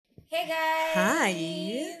Hey guys!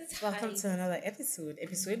 Hi, welcome to another episode.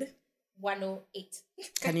 Episode 108.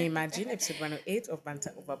 Can you imagine? Episode 108 of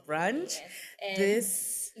Banter Over Branch. Yes. And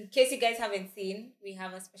This, in case you guys haven't seen, we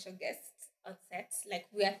have a special guest on set. Like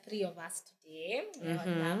we are three of us today. We have a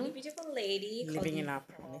lovely, beautiful lady called living in our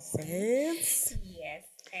Yvonne. promises. Yes,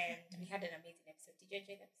 and we had an amazing episode. Did you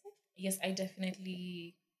enjoy the episode? Yes, I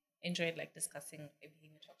definitely enjoyed discussing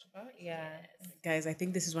everything we talked about. Yeah. Guys, I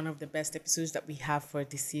think this is one of the best episodes that we have for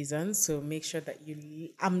this season. So make sure that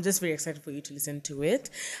I'm just very excited for you to listen to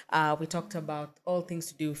it. We talked about all things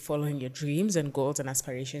to do with following your dreams and goals and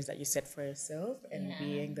aspirations that you set for yourself and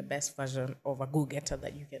being the best version of a go-getter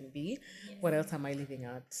that you can be. Yes. What else am I leaving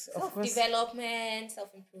out? Self-development,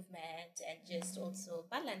 self-improvement, and just also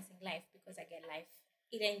balancing life, because again, life,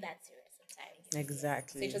 it ain't that serious sometimes.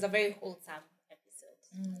 Exactly. So it was a very wholesome episode.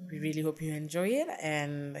 We really hope you enjoy it,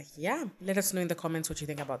 and let us know in the comments what you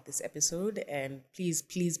think about this episode, and please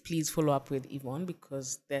follow up with Yvonne,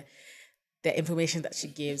 because the information that she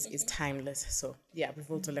gives is timeless. So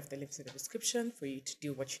we've also left the links in the description for you to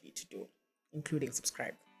do what you need to do, including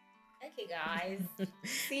subscribe. Okay guys,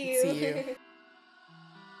 see you. See you.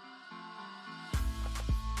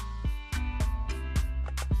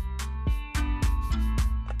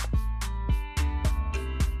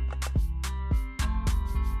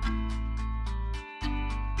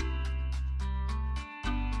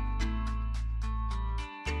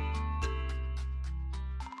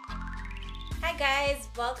 Hi guys,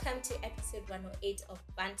 welcome to episode 108 of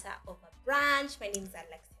Banter Over Branch. My name is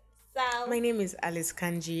Alexa. My name is Yvonne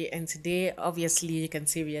Kanyi, and today, obviously, you can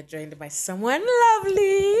see we are joined by someone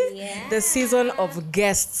lovely. Yeah. The season of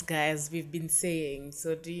guests, guys, we've been saying.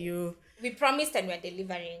 So We promised and we're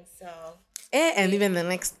delivering, so... And even the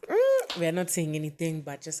next, we're not saying anything,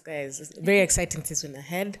 but just, guys, it's very exciting season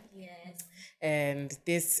ahead. Yes. And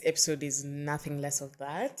this episode is nothing less of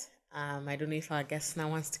that. I don't know if our guest now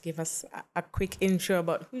wants to give us a quick intro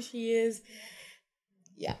about who she is.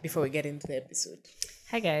 Yeah, before we get into the episode.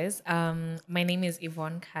 Hi guys. My name is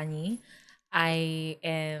Yvonne Kanyi. I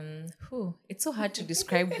am it's so hard to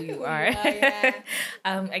describe who you are.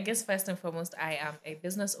 I guess first and foremost, I am a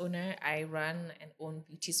business owner. I run and own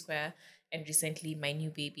Beauty Square, and recently my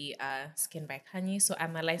new baby, Skin by Kanyi. So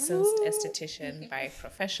I'm a licensed esthetician by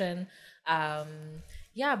profession.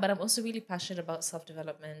 But I'm also really passionate about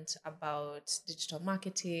self-development, about digital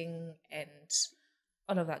marketing, and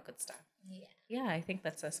all of that good stuff. Yeah, I think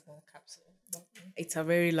that's a small capsule. It's a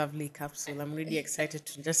very lovely capsule. I'm really excited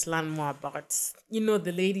to just learn more about,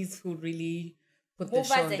 the ladies who really put the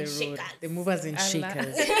show on the road. Shakers. The movers and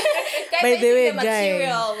shakers. Guys, By the way,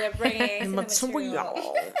 material we're bringing. the the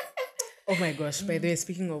material. Oh my gosh, by the way,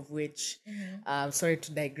 speaking of which, sorry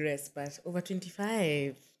to digress, but over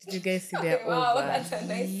 25. Did you guys see they're Wow, over? that's a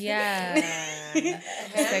nice Yeah.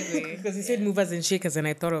 Segue. Because you said movers and shakers, and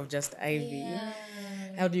I thought of just Ivy. Yeah.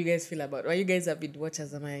 How do you guys feel about it? Are you guys avid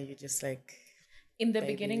watchers, or are you just like... In the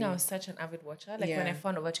beginning, I was such an avid watcher. When Yeah. I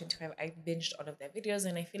found Over 25, I binged all of their videos,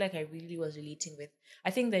 and I feel like I really was relating with... I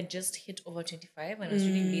think they just hit Over 25, and I was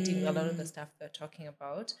really relating with a lot of the stuff they're talking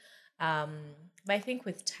about. But I think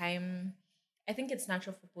with time, I think it's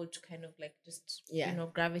natural for people to kind of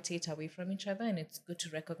gravitate away from each other, and it's good to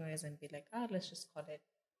recognize and be like, let's just call it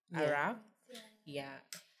a wrap. Yeah.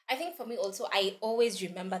 I think for me also, I always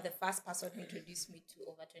remember the first person who introduced me to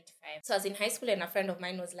Over 25. So I was in high school, and a friend of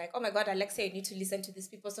mine was like, oh my God, Alexa, you need to listen to these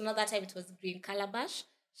people. So now that time it was Green Calabash,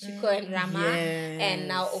 Shiko and Rama, and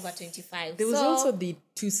now Over 25. There was also the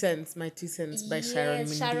My Two Cents by Sharon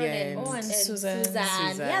Mindy and Susan.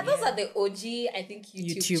 Yeah, those are the OG, I think,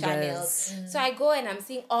 YouTube channels. So I go and I'm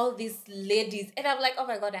seeing all these ladies, and I'm like, oh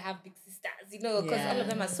my God, I have big sisters, because all of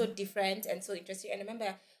them are so different and so interesting. And I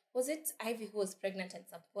remember, was it Ivy who was pregnant at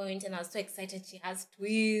some point, and I was so excited she has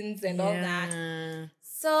twins and all that.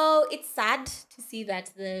 So it's sad to see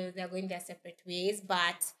that they're going their separate ways,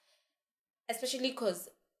 but especially because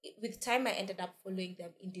with time I ended up following them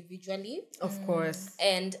individually. Of course.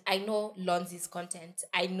 And I know Lonzi's content.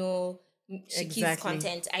 I know Shiki's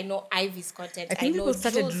content. I know Ivy's content. I think people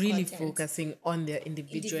started Jules' really content. focusing on their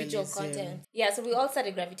individual content. Yeah, so we all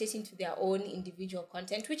started gravitating to their own individual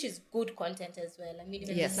content, which is good content as well. I mean,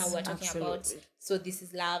 even just now we're talking about So This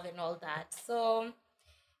Is Love and all that. So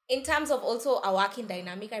in terms of also our working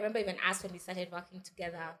dynamic, I remember even us when we started working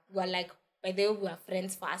together, we were like, by the way, we were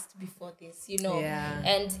friends first before this, Yeah.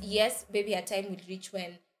 And yes, maybe a time will reach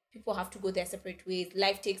when people have to go their separate ways.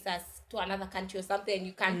 Life takes us to another country or something, and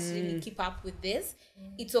you can't really keep up with this.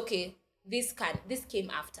 It's okay. This came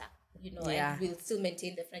after, and we'll still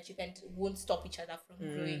maintain the friendship and won't stop each other from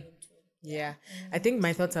growing into. I think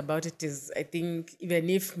my thoughts about it is, I think even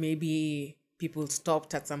if maybe people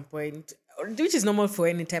stopped at some point, which is normal for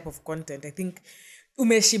any type of content. I think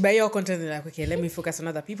umeshiba your content and like, okay, let me focus on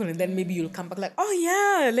other people, and then maybe you'll come back like, oh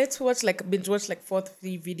yeah, let's binge watch like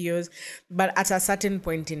 4-3 videos. But at a certain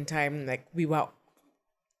point in time, like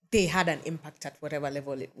they had an impact at whatever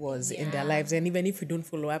level it was in their lives. And even if we don't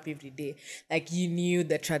follow up every day, like you knew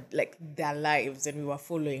their lives, and we were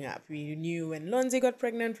following up. We knew when Lonzi got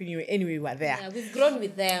pregnant, we knew anyway we were there. Yeah, we've grown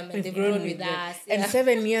with them and they've grown with us. Yeah. And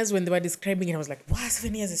 7 years, when they were describing it, I was like, wow,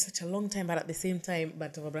 7 years is such a long time. But at the same time,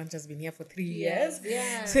 but our branch has been here for 3 years.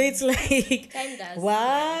 Yeah. So it's like, time does.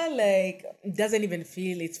 Wow, like it doesn't even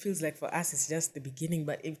feel, it feels like for us it's just the beginning,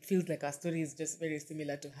 but it feels like our story is just very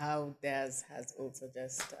similar to how theirs has also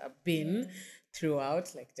just been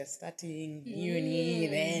throughout, like just starting uni,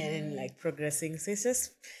 then like progressing. So it's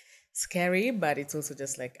just scary, but it's also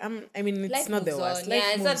just like I mean, it's Life not the moves worst. on. Life Yeah,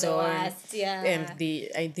 it's moves not the on. worst. Yeah.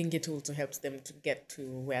 And I think it also helps them to get to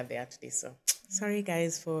where they are today. So sorry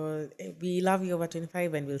guys, we love you over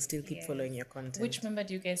 25, and we'll still keep following your content. Which member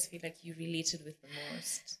do you guys feel like you related with the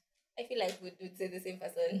most? I feel like we'd say the same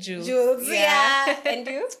person. Jules. Yeah. And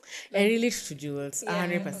you? I relate to Jules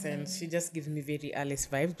 100%. She just gives me very Alice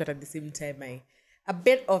vibes, but at the same time, a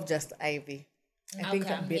bit of just Ivy. I think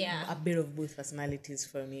a bit of both personalities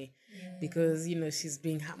for me, because she's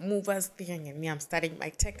doing her movers thing, and me, I'm starting my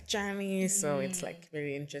tech journey, so it's like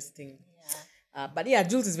very interesting. But yeah,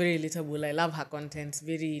 Jules is very relatable. I love her content.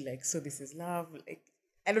 Very like, so this is love. Like,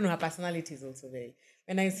 I don't know, her personality is also very.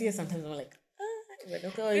 When I see her, sometimes I'm like,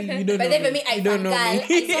 okay, you don't know. But then for me, I saw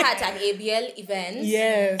her at an ABL event.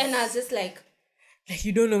 Yes. And I was just like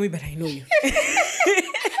you don't know me, but I know you. I was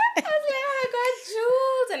like, oh my God,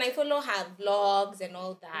 Jules. And I follow her vlogs and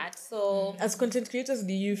all that. So as content creators,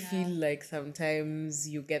 do you feel like sometimes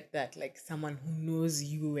you get that, like someone who knows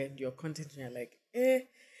you and your content, and you're like, It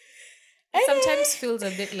sometimes feels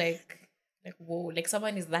a bit like whoa, like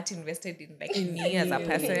someone is that invested in like me as a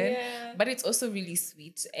person. But it's also really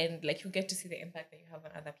sweet, and like you get to see the impact that you have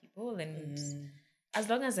on other people, and as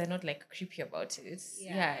long as they're not like creepy about it,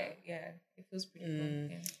 it feels pretty cool.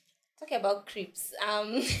 Yeah. Talking about creeps,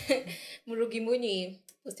 Murugi Muni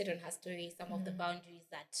posted on her story some of the boundaries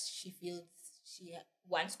that she feels she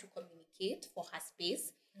wants to communicate for her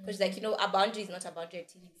space. Because like, a boundary is not a boundary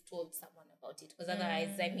until you've told someone about it. Because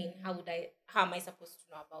otherwise, I mean, how am I supposed to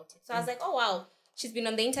know about it? So I was like, oh wow, she's been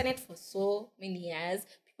on the internet for so many years.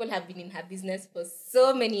 People have been in her business for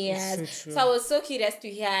so many years. So I was so curious to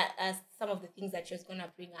hear some of the things that she was gonna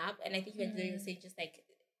bring up. And I think when you were saying just like,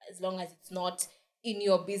 as long as it's not in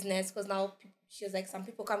your business, because now she was like, some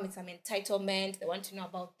people come with some entitlement. They want to know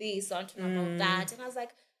about this, they want to know about that. And I was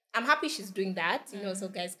like, I'm happy she's doing that, so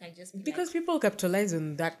guys can just be because people capitalize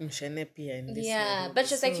on that in Shenepia and this. Yeah, but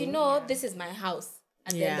just like, this is my house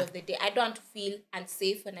at the end of the day. I don't want to feel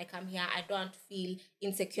unsafe when I come here. I don't want to feel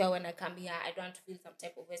insecure when I come here. I don't want to feel some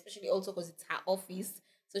type of way, especially also because it's her office.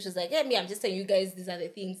 So she's like, I'm just telling you guys, these are the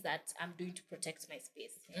things that I'm doing to protect my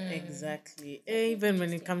space. Exactly. Even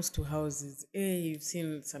when it comes to houses, you've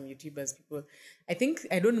seen some YouTubers, people, I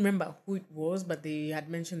don't remember who it was, but they had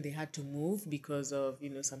mentioned they had to move because of,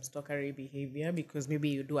 some stalkery behavior, because maybe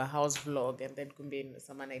you do a house vlog and then could be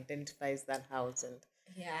someone identifies that house and...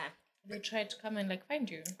 Yeah. They try to come and find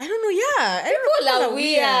you. I don't know, yeah. People are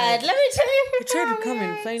weird. Let me tell you. They try to come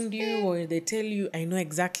and find you, or they tell you, I know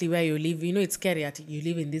exactly where you live. It's scary. You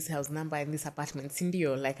live in this house number, in this apartment. Cindy,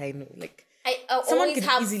 or I know, I always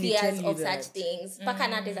have fears of such things. Back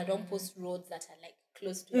nowadays, I don't post roads that are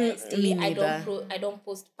close to where I stay. I don't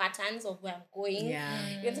post patterns of where I'm going.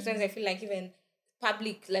 Yeah. Even sometimes I feel like even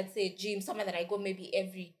public, let's say gym, somewhere that I go maybe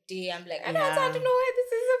every day, I'm like, I don't know where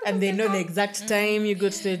this is. And they know the exact time you go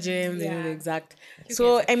to the gym. They know the exact.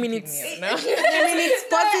 So I mean, it's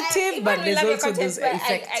positive, but there's also those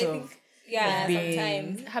effects of.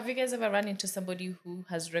 Sometimes. Have you guys ever run into somebody who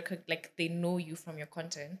has they know you from your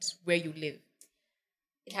content, where you live?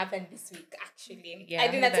 It happened this week, actually. Yeah, I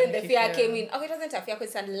think that's when the fear came in. Okay, it wasn't a fear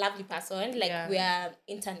because it's a lovely person. We are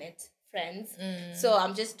internet friends. So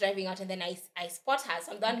I'm just driving out and then I spot her.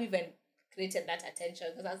 So I'm the one who even created that attention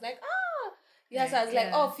because I was like, so I was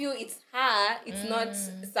like, phew, it's her. It's not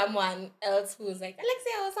someone else who's like,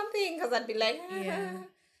 Alexia or something. Because I'd be like,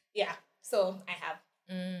 So I have.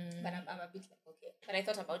 But I'm a bit like, okay. But I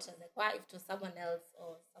thought about it. I was like, wow, if it was someone else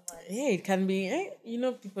or someone. Yeah, it can be.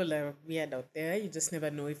 People are weird out there. You just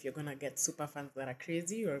never know if you're going to get super fans that are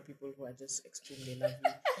crazy or people who are just extremely lovely.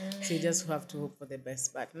 So you just have to hope for the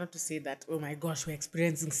best. But not to say that, oh my gosh, we're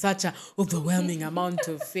experiencing such an overwhelming amount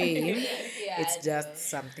of fame. It's just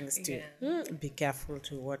some things to be careful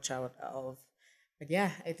to watch out of. But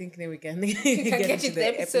yeah, I think then we can We can get into the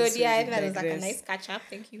episode. Yeah, I think that was like a nice catch up.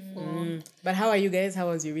 Thank you for. But how are you guys? How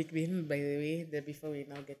was your week been, by the way? Before we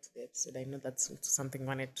now get to the episode, I know that's also something we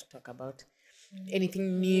wanted to talk about.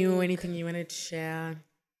 Anything new? Anything you wanted to share?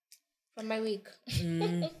 From my week.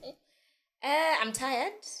 I'm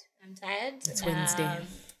tired. It's Wednesday.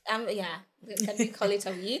 Yeah. Can we call it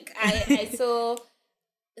a week? I saw.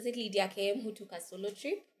 Is it Lydia came who took a solo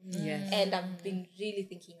trip? Yes. And I've been really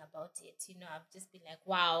thinking about it. I've just been like,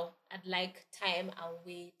 wow, I'd like time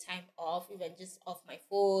away, time off, even just off my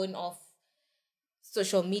phone, off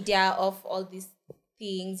social media, off all these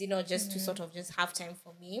things, just to sort of just have time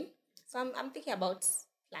for me. So I'm thinking about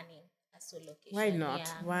planning a solo location. Why not?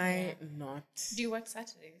 Yeah. Why not? Do you work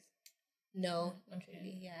Saturdays? No, not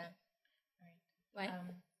really. Yeah. Why?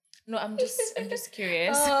 No, I'm just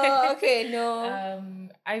curious. Oh, okay, no.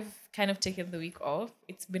 I've kind of taken the week off.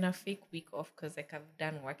 It's been a fake week off because like I've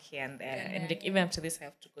done work here and there, and like even after this, I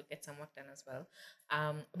have to go get some work done as well.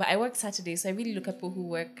 But I work Saturdays, so I really look at people who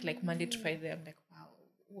work like Monday to Friday. I'm like, wow,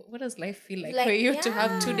 what does life feel like for you to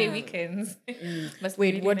have 2-day weekends? Wait,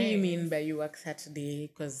 really what do you mean by you work Saturday?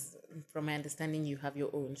 Because from my understanding, you have your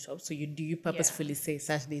own shop. So do you purposefully say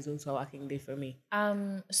Saturday is also a working day for me?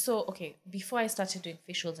 So okay, before I started doing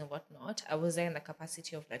facials and whatnot, I was there in the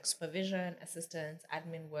capacity of like supervision, assistance,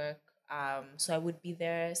 admin work. So I would be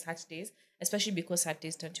there Saturdays, especially because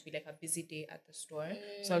Saturdays tend to be like a busy day at the store.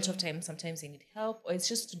 So a lot of times, sometimes they need help, or it's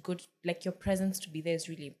just good, like your presence to be there is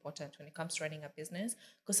really important when it comes to running a business.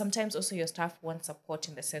 Because sometimes also your staff want support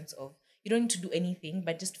in the sense of you don't need to do anything,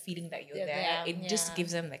 but just feeling that you're there. It just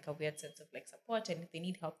gives them like a weird sense of like support. And if they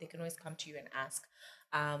need help, they can always come to you and ask.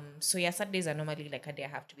 So yeah, Saturdays are normally like a day I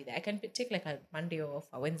have to be there. I can take like a Monday off,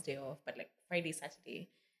 a Wednesday off, but like Friday, Saturday,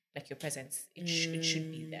 like your presence, it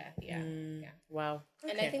should be there. Yeah. Wow.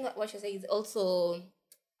 Okay. And I think what you say is also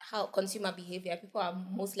how consumer behavior. People are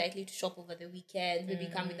most likely to shop over the weekend, maybe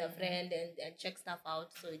come with a friend and check stuff out.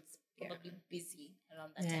 So it's probably busy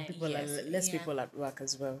around that time. People are less people at work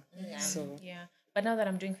as well. So but now that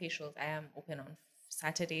I'm doing facials, I am open on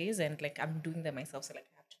Saturdays and like I'm doing them myself, so like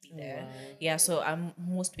I have to be there. So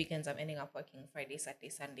most weekends I'm ending up working Friday, Saturday,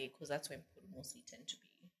 Sunday, because that's when people mostly tend to be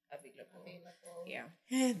available.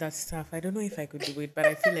 Yeah, that's tough. I don't know if I could do it, but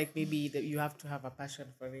I feel like maybe that you have to have a passion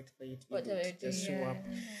for it for you to be able to just show up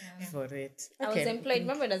for it. I was employed.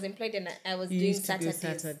 Remember, I was employed and I was doing Saturdays.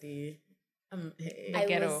 Saturday.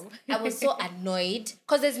 I was so annoyed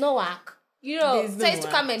because there's no work. So I used to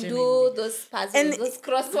come and do those puzzles, those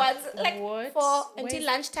crosswords, like until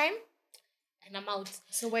lunchtime, and I'm out.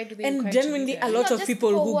 So why do they? And genuinely, a lot of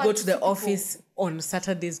people who go to the office on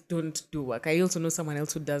Saturdays don't do work. I also know someone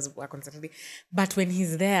else who does work on Saturday, but when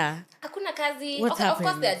he's there, hakuna kazi. What happens?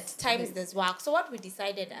 Of course, there are times there's work. So what we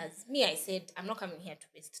decided I said, I'm not coming here to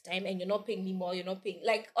waste time, and you're not paying me more. You're not paying.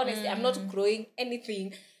 Like honestly, I'm not growing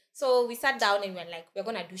anything. So we sat down and we were like, we're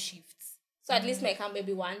gonna do shifts. So at least may come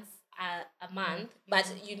maybe once a month.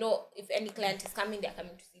 But if any client is coming, they're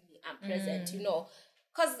coming to see me. I'm present.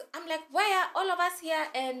 Because I'm like, why are all of us here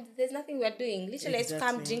and there's nothing we're doing? Literally, I used to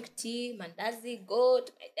come drink tea, mandazi, go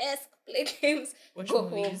to my desk, play games, go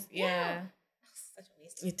home. Yeah. Such a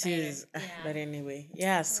waste. It is. But anyway,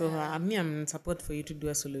 so I'm in support for you to do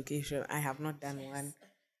a solocation. I have not done one.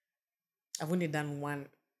 I've only done one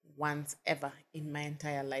once ever in my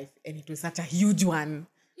entire life, and it was such a huge one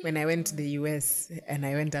when I went to the US and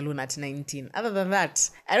I went alone at 19. Other than that,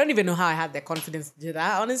 I don't even know how I had the confidence to do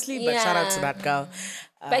that, honestly, but shout out to that girl.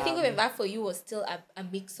 But I think even that for you was still a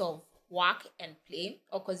mix of work and play,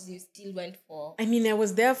 or because you still went for... I mean, I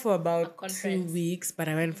was there for about 2 weeks, but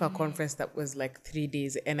I went for a conference that was like 3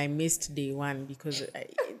 days, and I missed day one because,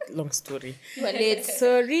 long story. You were late.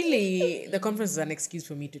 So really, the conference was an excuse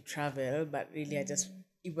for me to travel, but really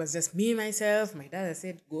it was just me, myself. My dad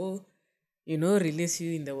said, go, release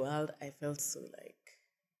you in the world. I felt so like,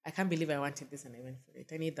 I can't believe I wanted this and I went for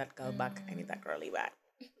it. I need that girl back. I need that girlie back.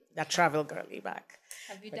 That travel girlie back.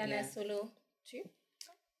 Have you done a solo trip?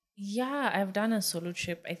 Yeah, I've done a solo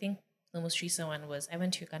trip. I think the most recent one was I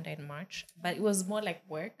went to Uganda in March, but it was more like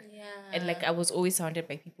work. Yeah. And like I was always surrounded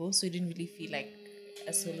by people, so it didn't really feel like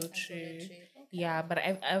a solo trip. Okay. Yeah, but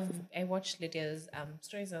I watched Lydia's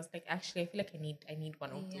stories. I was like, actually, I feel like I need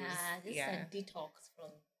one of those. This is a detox from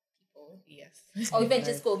people. Yes. Or even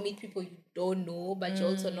just go meet people you don't know, but you're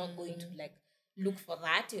also not going to like look for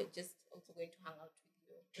that. You're just also going to hang out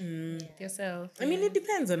yourself. I mean, it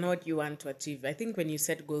depends on what you want to achieve. I think when you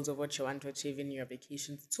set goals of what you want to achieve in your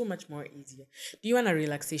vacations, it's so much more easier. Do you want a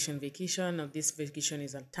relaxation vacation, or this vacation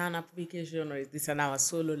is a turn-up vacation, or is this an hour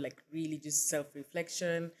solo, like really just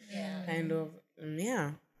self-reflection kind of?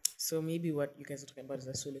 So maybe what you guys are talking about is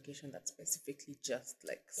a solo location that's specifically just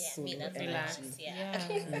like solo energy.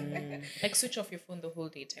 Like switch off your phone the whole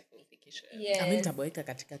day type of vacation. Yes. I mean, taboeka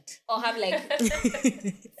katikati. Or have like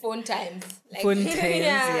phone times. Like, Phone times,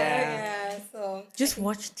 yeah. So just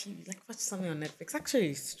watch TV, like watch something on Netflix.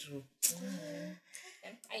 Actually, it's true.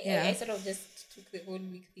 I sort of just took the whole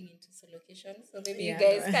week thing into location. So maybe you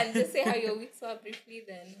guys can just say how your weeks were briefly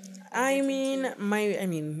then.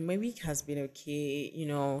 My week has been okay. You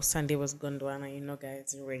know, Sunday was Gondwana. You know,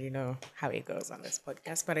 guys, you already know how it goes on this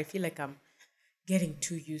podcast. But I feel like I'm getting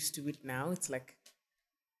too used to it now. It's like,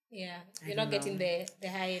 you're not getting the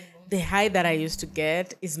high anymore. The high that I used to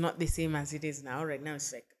get is not the same as it is now. Right now,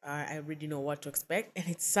 it's like I already know what to expect, and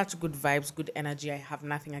it's such good vibes, good energy. I have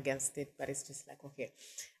nothing against it, but it's just like, okay,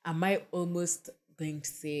 am I almost going to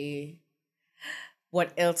say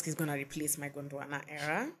what else is gonna replace my Gondwana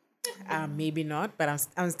era? Maybe not, but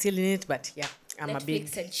I'm still in it. But yeah, I'm Netflix a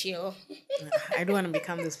big and chill. I don't want to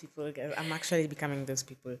become those people. I'm actually becoming those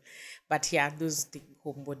people, but yeah, those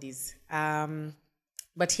homebodies.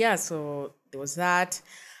 But yeah, so there was that.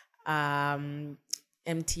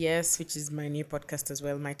 MTS, which is my new podcast as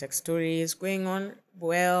well, My Tech Stories, going on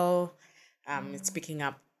well. It's picking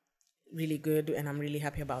up really good, and I'm really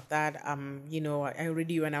happy about that. I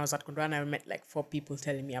already, when I was at Kondwana, I met like 4 people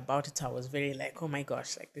telling me about it. So I was very like, oh my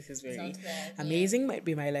gosh, like this is very amazing. Might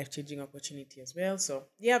be my life-changing opportunity as well. So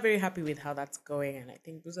yeah, very happy with how that's going. And I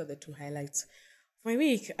think those are the 2 highlights of my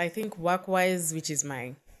week. I think work-wise, which is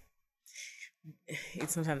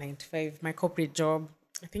it's not a 9 to 5, my corporate job,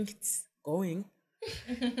 I think it's going.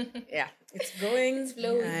 Yeah, it's going. It's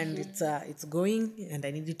flowing. And it's going, and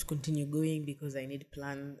I need it to continue going because I need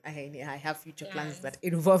plan. I have future plans that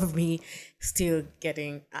involve me still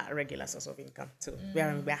getting a regular source of income. So we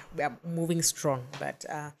are moving strong. But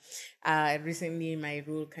recently my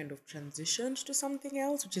role kind of transitioned to something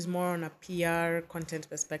else, which is more on a PR content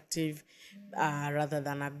perspective, rather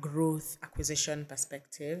than a growth acquisition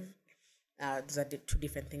perspective. Those are the 2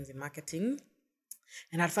 different things in marketing.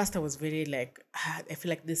 And at first I was very like, I feel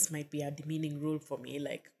like this might be a demeaning role for me.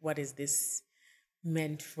 Like, what is this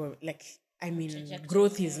meant for? Like,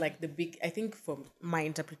 growth is like the big, I think from my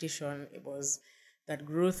interpretation, it was that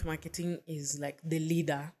growth marketing is like the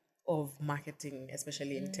leader of marketing,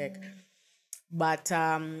 especially in tech. But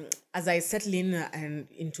as I settle in and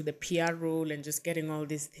into the PR role and just getting all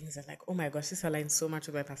these things, I'm like, oh my gosh, this aligns so much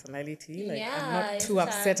with my personality. Like, I'm not too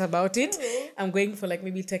upset about it. I'm going for like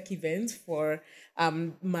maybe tech events for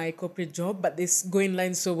my corporate job, but this going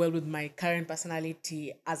line so well with my current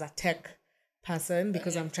personality as a tech person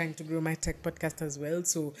because I'm trying to grow my tech podcast as well.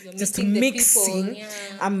 So You're just mixing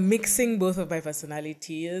I'm mixing both of my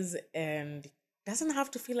personalities, and it doesn't have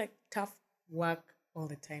to feel like tough work all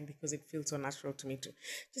the time because it feels so natural to me to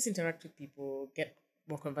just interact with people, get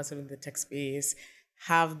more conversant in the tech space,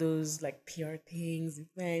 have those like PR things,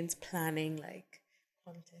 events, planning, like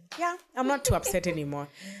content. Yeah, I'm not too upset anymore.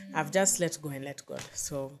 I've just let go and let God.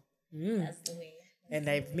 So, That's the way. and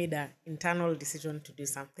I've made an internal decision to do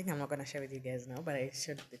something. I'm not going to share with you guys now, but I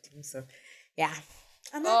shared with the team. So, yeah.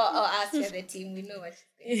 Or ask for the team. We know what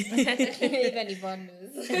she's doing. Even Yvonne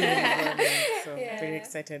knows. So very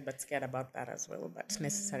excited but scared about that as well. But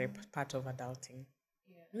necessary part of adulting.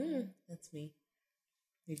 Yeah. That's me.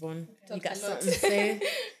 Yvonne, you got something to say?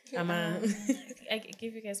 I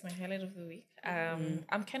give you guys my highlight of the week.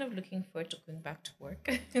 I'm kind of looking forward to going back to work.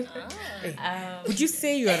 Would you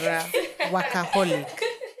say you're a workaholic?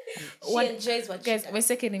 She enjoys what guys, she does. my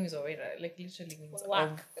second name is Oira, like literally means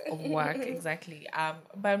of work, exactly.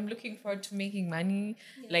 But I'm looking forward to making money.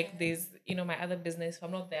 Like there's, my other business. If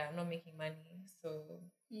I'm not there, I'm not making money. So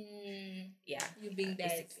yeah, You being there.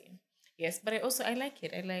 basically. Yes, but I like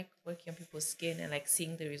it. I like working on people's skin and like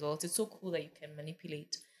seeing the results. It's so cool that you can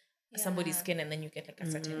manipulate somebody's skin and then you get like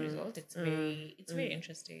a certain result. It's very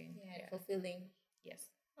interesting. Yeah, fulfilling. Yes.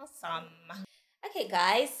 Awesome. Okay,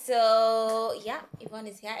 guys. So yeah, Yvonne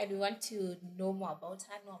is here, and we want to know more about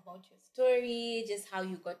her, know about your story, just how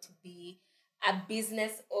you got to be a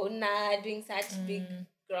business owner, doing such big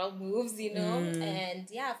girl moves, and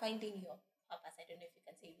finding your purpose. I don't know if you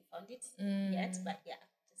can say you found it yet, but yeah,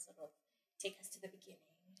 just sort of take us to the beginning.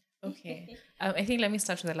 Okay. I think let me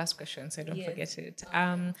start with the last question so I don't forget it.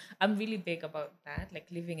 I'm really big about that, like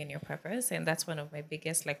living in your purpose, and that's one of my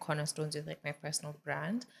biggest like cornerstones with like my personal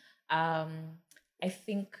brand.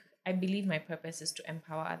 I believe my purpose is to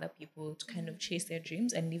empower other people to kind of chase their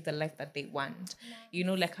dreams and live the life that they want.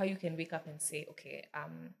 Like how you can wake up and say, okay,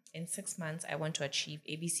 in 6 months I want to achieve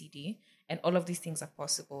ABCD, and all of these things are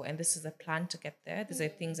possible, and this is a plan to get there. These are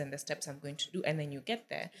things and the steps I'm going to do, and then you get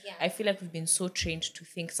there. I feel like we've been so trained to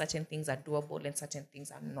think certain things are doable and certain things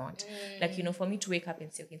are not. Like, you know, for me to wake up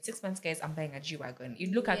and say, okay, in 6 months, guys, I'm buying a G-Wagon,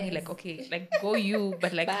 you'd look at me like, okay, like, go you,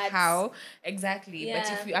 but like, how exactly? But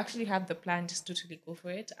if you actually have the plan, just totally go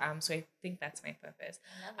for it. So I think that's my purpose.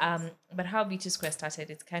 But how Beauty Square started,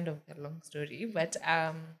 it's kind of a long story, but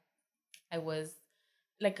I was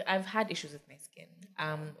like, I've had issues with my skin.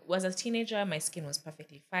 Was a teenager, my skin was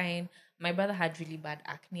perfectly fine. My brother had really bad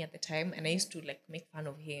acne at the time, and I used to like make fun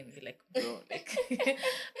of him, be like, bro, like,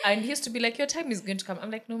 and he used to be like, your time is going to come.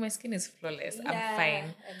 I'm like, no, my skin is flawless. I'm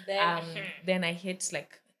fine. Then I hit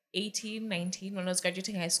like 18, 19 when I was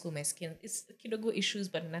graduating high school. My skin, it's kidogo issues,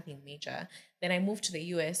 but nothing major. Then I moved to the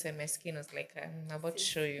US, and my skin was like, I'm about to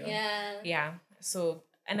show you. Yeah. So,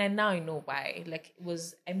 and I now know why. Like,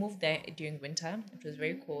 I moved there during winter. It was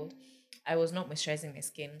very cold. I was not moisturizing my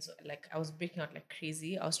skin, so like I was breaking out like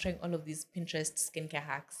crazy. I was trying all of these Pinterest skincare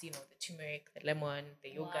hacks, you know, the turmeric, the lemon,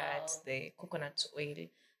 the yogurt, the coconut oil,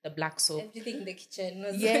 the black soap. Everything in the kitchen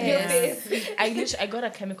was on your face. I got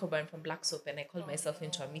a chemical burn from black soap, and I called myself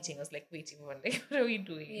into a meeting. I was like, wait, Yvonne, like, what are we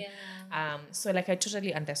doing? So like I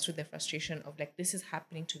totally understood the frustration of like, this is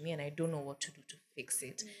happening to me and I don't know what to do to fix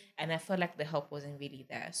it. And I felt like the help wasn't really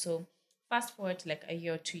there. So fast forward to like a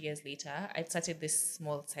year or 2 years later, I started this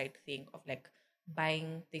small side thing of like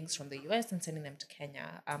buying things from the US and sending them to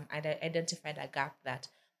Kenya. I identified a gap that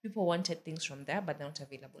people wanted things from there, but they're not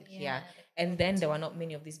available here. And then there were not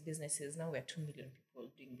many of these businesses. Now we're 2 million people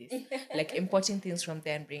doing this, like importing things from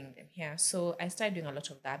there and bringing them here. So I started doing a lot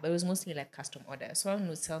of that, but it was mostly like custom orders. Someone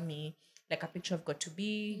would tell me like a picture of got to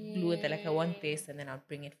be blue, they're like, I want this, and then I'll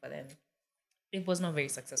bring it for them. It was not very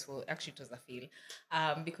successful. Actually, it was a fail,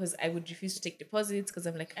 because I would refuse to take deposits because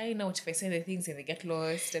I'm like, I know what if I send the things and they get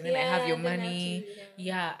lost, and then I have your money.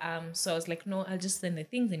 So I was like, no, I'll just send the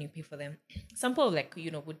things and you pay for them. Some people, like,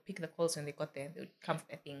 you know, would pick the calls when they got there. They would come for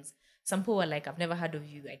the things. Some people were like, I've never heard of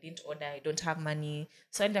you. I didn't order. I don't have money.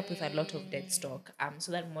 So I ended up with a lot of dead stock.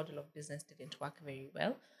 So that model of business didn't work very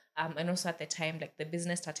well. And also at the time, like the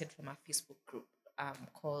business started from a Facebook group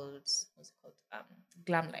called, what's it called?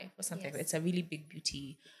 Glam Life or something. It's a really big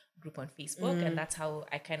beauty group on Facebook, and that's how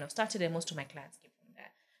I kind of started, and most of my clients came from there.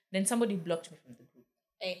 Then somebody blocked me from the group.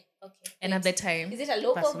 Okay. And at the time, is it a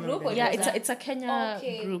local group? Or it's a Kenya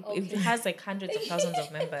group. Okay. It has like hundreds of thousands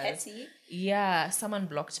of members. Petty. Yeah, someone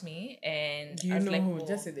blocked me, and do you I was know like, who?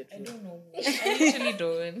 Just say the truth. I don't know. I literally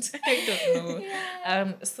don't. I don't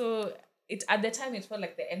know. So it at the time it felt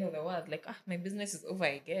like the end of the world. Like, my business is over,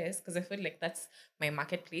 I guess, because I felt like that's my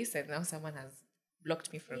marketplace, and now someone has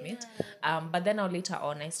blocked me from it. But then later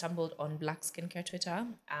on, I stumbled on Black Skincare Twitter,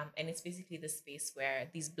 and it's basically the space where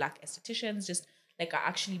these Black estheticians just like are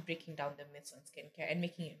actually breaking down the myths on skincare and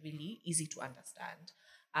making it really easy to understand.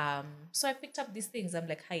 So I picked up these things. I'm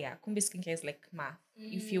like, hiya, Kumbi skincare is like math.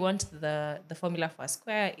 If you want the formula for a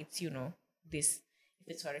square, it's, you know, this.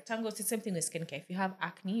 If it's for a rectangle, it's the same thing with skincare. If you have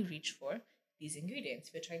acne, reach for these ingredients.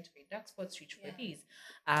 If you're trying to create dark spots, reach for these.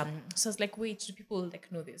 So it's like, wait, do people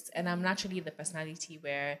like know this? And I'm naturally the personality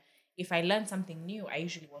where if I learn something new, I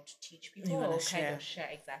usually want to teach people or kind of share.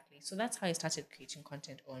 Exactly. So that's how I started creating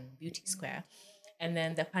content on Beauty Square. And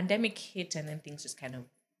then the pandemic hit, and then things just kind of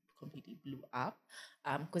completely blew up.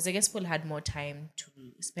 Because I guess people had more time to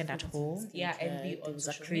spend at home. And be on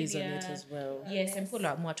social media. On it as well. Yes, and people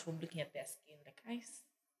are more at home looking at their skin. Like,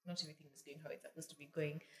 not everything is going how it's supposed to be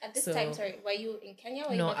going. At this time, sorry, were you in Kenya?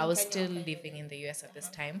 Or no, I was still living in the US at this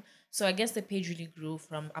time. So I guess the page really grew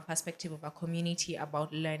from a perspective of a community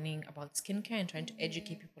about learning about skincare and trying to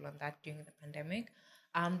educate people on that during the pandemic.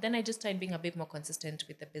 Then I just started being a bit more consistent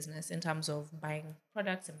with the business in terms of buying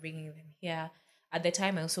products and bringing them here. At the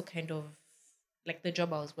time, I also kind of, like the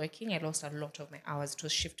job I was working, I lost a lot of my hours. It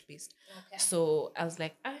was shift based. So I was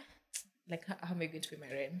like, like, how am I going to pay my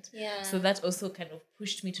rent? So that also kind of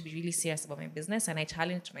pushed me to be really serious about my business. And I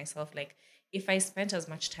challenged myself, like, if I spent as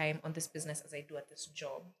much time on this business as I do at this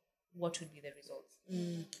job, what would be the results?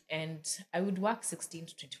 And I would work 16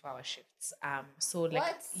 to 24-hour shifts. So like,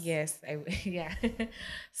 what? Yes, yeah.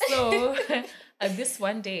 So this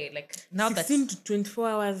one day, like now 16 to 24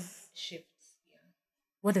 hours shifts. Yeah.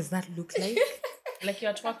 What does that look like? Like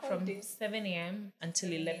you're at work from 7 a.m.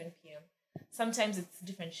 until 11 p.m. Sometimes it's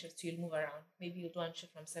different shifts. You'll move around. Maybe you'll do one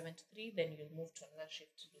shift from 7 to 3, then you'll move to another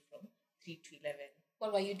shift to do from 3 to 11.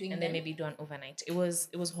 What were you doing? And then maybe do an overnight. It was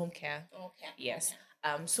home care. Okay. Yes.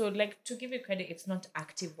 So like to give you credit, it's not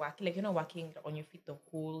active work. Like you're not working on your feet the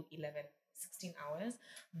whole 11, 16 hours,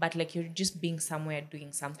 but like you're just being somewhere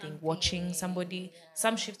doing something, watching somebody.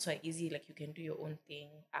 Some shifts are easy, like you can do your own thing,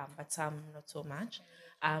 but some not so much.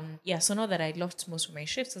 So now that I lost most of my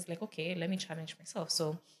shifts, I was like, okay, let me challenge myself.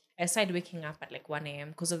 So I started waking up at like 1 a.m.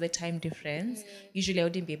 because of the time difference. Usually I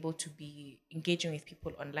wouldn't be able to be engaging with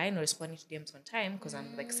people online or responding to DMs on time because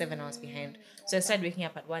I'm like 7 hours behind. So I started waking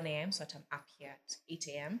up at 1 a.m. so that I'm up here at 8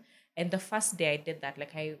 a.m. And the first day I did that,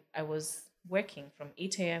 like I was working from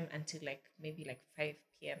 8 a.m. until like maybe like 5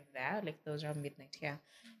 p.m. there, like those around midnight here.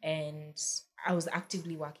 And I was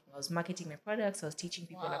actively working. I was marketing my products. I was teaching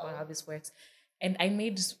people about how this works. And I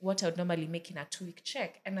made what I would normally make in a 2-week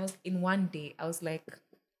check. And I was in one day, I was like,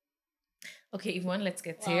 okay, Yvonne, let's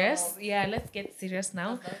get serious. Yeah, let's get serious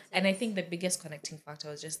now. And I think the biggest connecting factor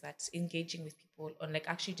was just that engaging with people on like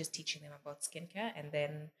actually just teaching them about skincare and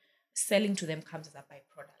then selling to them comes as a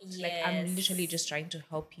byproduct. Yes. Like I'm literally just trying to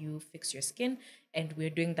help you fix your skin and we're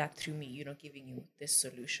doing that through me, giving you this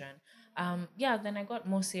solution. Then I got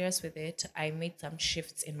more serious with it. I made some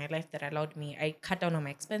shifts in my life that allowed me, I cut down on my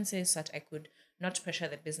expenses so that I could not pressure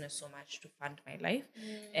the business so much to fund my life.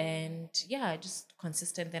 And just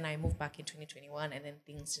consistent. Then I moved back in 2021 and then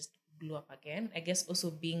things just blew up again. I guess also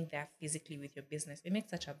being there physically with your business, it makes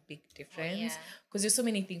such a big difference because there's so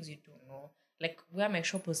many things you don't know. Like where my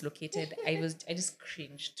shop was located, I just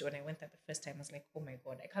cringed when I went there the first time. I was like, oh my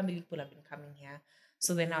God, I can't believe people have been coming here.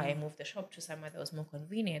 So then now I moved the shop to somewhere that was more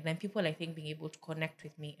convenient. Then people, I think, being able to connect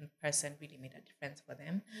with me in person really made a difference for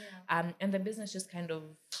them. And the business just kind of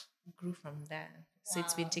grew from there. So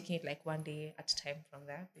it's been taking it like one day at a time from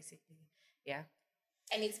there, basically. Yeah.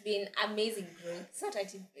 And it's been amazing growth. It's not that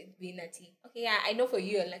it's been a tea. Okay, yeah, I know for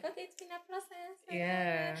you, like, okay, it's been a process.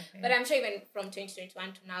 Yeah. But I'm sure even from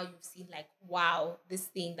 2021 to now, you've seen like, wow, this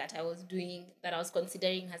thing that I was doing, that I was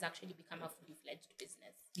considering has actually become a fully fledged business.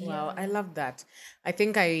 Wow, I love that. I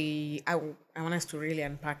think I want us to really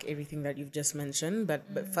unpack everything that you've just mentioned, but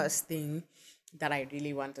first thing that I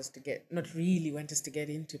really want us to get, not really want us to get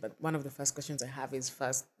into, but one of the first questions I have is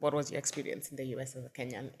first, what was your experience in the US as a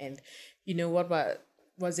Kenyan? And what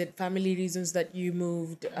was it family reasons that you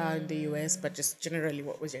moved in the US, but just generally,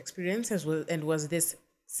 what was your experience as well? And was this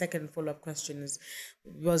second follow-up question is,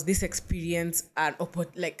 was this experience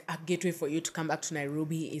like a gateway for you to come back to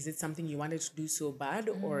Nairobi? Is it something you wanted to do so bad,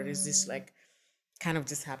 or is this like kind of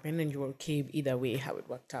just happened and you were okay either way how it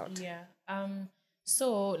worked out? Yeah.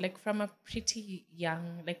 So like from a pretty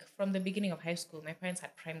young, like from the beginning of high school, my parents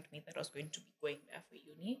had primed me that I was going to be going there for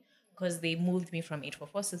uni because they moved me from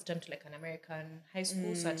 844 system to like an American high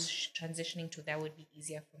school. So transitioning to that would be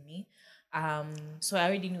easier for me. So I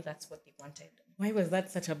already knew that's what they wanted. Why was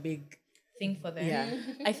that such a big thing for them? Yeah.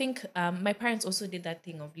 I think my parents also did that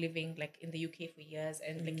thing of living like in the UK for years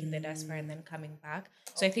and like in the diaspora and then coming back.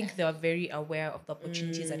 So I think they are very aware of the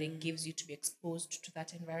opportunities that it gives you to be exposed to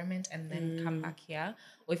that environment and then come back here.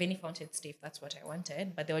 Or if any wanted to stay, if that's what I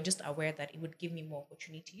wanted. But they were just aware that it would give me more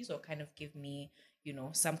opportunities or kind of give me,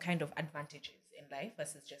 some kind of advantages in life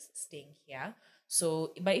versus just staying here.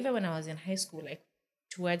 So, but even when I was in high school, like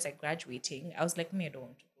towards like graduating, I was like, me, I don't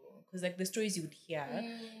want to go. Because like the stories you would hear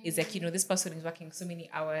is like, this person is working so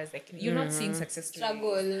many hours. Like you're not seeing success stories.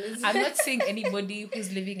 Struggles. I'm not seeing anybody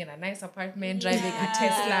who's living in a nice apartment, driving a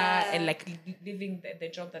Tesla, and like living the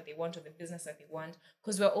job that they want or the business that they want.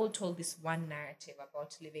 Because we're all told this one narrative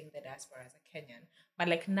about living the diaspora as a Kenyan. But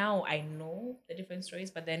like now I know the different stories.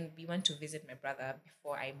 But then we went to visit my brother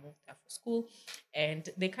before I moved there for school, and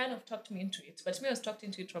they kind of talked me into it. But to me, I was talked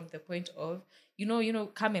into it from the point of,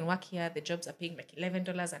 come and work here. The jobs are paying like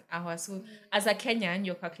 $11 an hour. So as a Kenyan,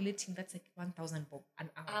 you're calculating that's like 1,000 bob an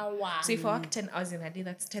hour. So if I work 10 hours in a day,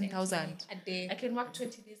 that's 10,000 a day. I can work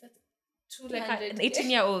 20 days. That's like an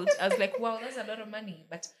 18-year-old. I was like, wow, that's a lot of money.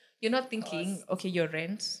 But you're not thinking, okay, your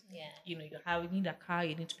rent. Yeah. You need a car.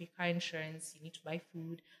 You need to pay car insurance. You need to buy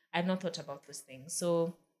food. I've not thought about those things.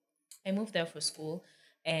 So I moved there for school,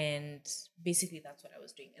 and basically that's what I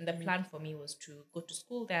was doing. And the plan for me was to go to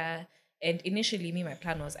school there. And initially, my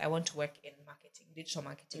plan was I want to work in marketing, digital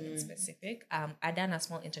marketing in specific. I'd done a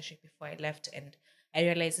small internship before I left, and I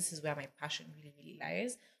realized this is where my passion really, really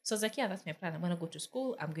lies. So I was like, yeah, that's my plan. I'm going to go to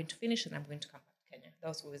school. I'm going to finish, and I'm going to come back to Kenya. That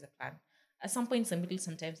was always the plan. At some point in the middle,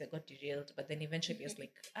 sometimes I got derailed, but then eventually I was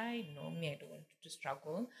like, I know me, I don't want to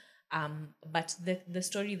struggle. But the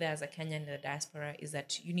story there as a Kenyan in the diaspora is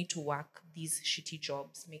that you need to work these shitty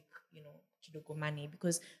jobs, make, kidogo money,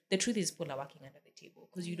 because the truth is people are working under the table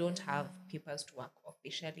because you don't have papers to work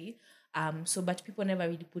officially. But people never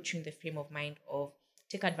really put you in the frame of mind of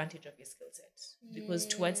take advantage of your skill set, because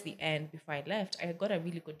towards the end, before I left, I got a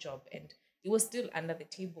really good job, and it was still under the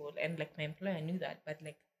table, and like my employer knew that, but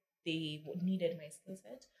like they needed my skill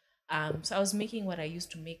set. So I was making what I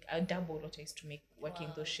used to make, double what I used to make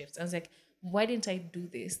working those shifts. I was like, why didn't I do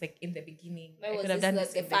this like in the beginning? Why I was could have this done like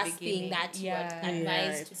this the in the first beginning. thing that you were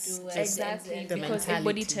advised to do? Exactly, the because mentality.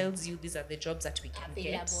 everybody tells you these are the jobs that we can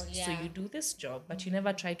get. Available, So you do this job, but you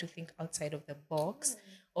never try to think outside of the box,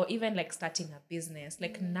 or even like starting a business.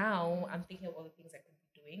 Like now, I'm thinking of all the things I could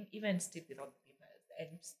be doing, even still without the papers, and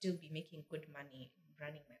still be making good money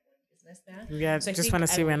running my own business there. Yeah, So I just think want to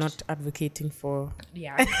say I we're would- not advocating for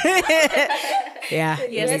Yeah.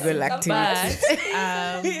 illegal activities.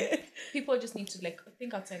 But people just need to like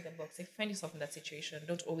think outside the box. If you find yourself in that situation,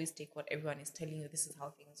 don't always take what everyone is telling you. This is how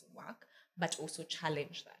things work, but also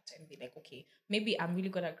challenge that and be like, okay, maybe I'm really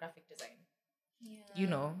good at graphic design. You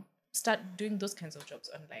know, start doing those kinds of jobs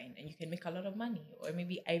online, and you can make a lot of money. Or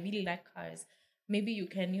maybe I really like cars. Maybe you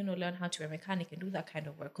can, learn how to be a mechanic and do that kind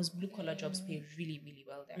of work, because blue collar jobs pay really, really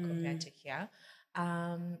well there compared to here.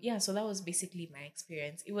 So that was basically my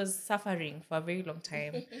experience. It was suffering for a very long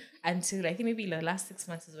time until I think maybe the last 6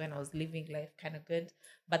 months is when I was living life kind of good.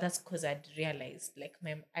 But that's because I'd realized like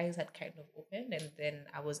my eyes had kind of opened, and then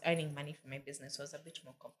I was earning money for my business, so I was a bit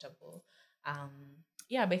more comfortable.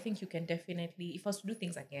 But I think you can definitely, if I was to do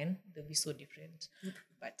things again, they'll be so different.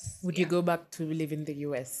 But Would you go back to live in the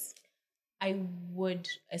US? I would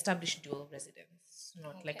establish dual residence,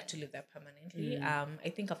 not like to live there permanently. I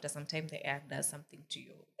think after some time the air does something to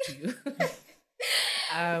you.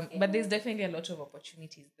 But there's definitely a lot of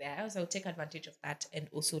opportunities there, so I'll take advantage of that. And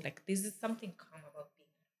also like there's something calm about being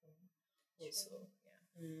at home also.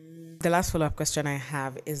 The last follow-up question I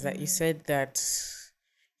have is that you said that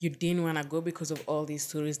you didn't want to go because of all these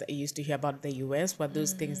stories that you used to hear about the US. Were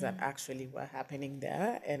those things that actually were happening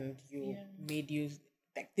there, and made you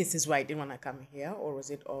like, this is why I didn't want to come here? Or was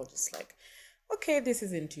it all just like, okay, this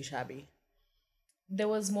isn't too shabby? There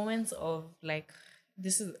was moments of like,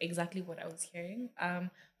 this is exactly what I was hearing.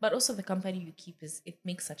 But also the company you keep it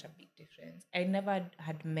makes such a big difference. I never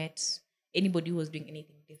had met anybody who was doing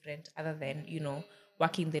anything different other than,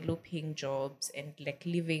 working the low paying jobs and like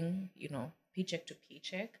living, paycheck to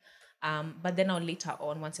paycheck. But then later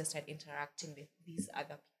on, once I started interacting with these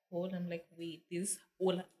other people, I'm like, wait, this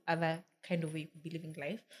whole other kind of way you could be living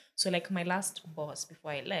life. So like my last boss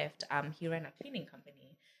before I left, he ran a cleaning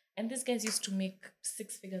company, and these guys used to make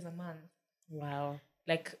 6 figures a month. Wow.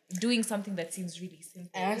 Like doing something that seems really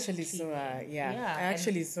simple. I actually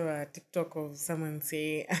saw a TikTok of someone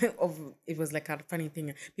say it was like a funny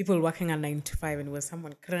thing. People working a 9 to 5, and it was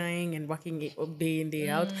someone crying and working it day in, day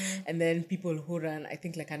out. And then people who run, I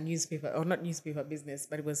think like a newspaper, or not newspaper business,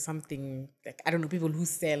 but it was something like, I don't know, people who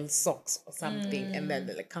sell socks or something, and then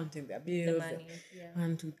they're like counting their bills. The money,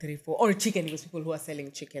 1, 2, 3, 4, or chicken. It was people who are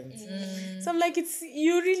selling chickens. So I'm like,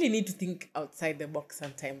 you really need to think outside the box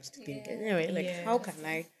sometimes to think, anyway, like how can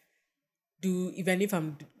I do, even if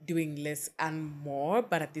I'm doing less and more,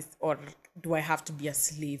 but at this, or do I have to be a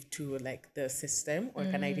slave to like the system, or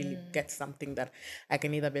can I really get something that I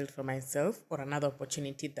can either build for myself, or another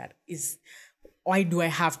opportunity that is, why do I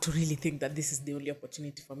have to really think that this is the only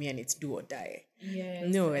opportunity for me and it's do or die? Yes,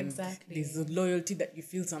 No, and exactly. there's a loyalty that you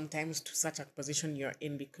feel sometimes to such a position you're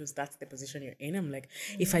in, because that's the position you're in. I'm like,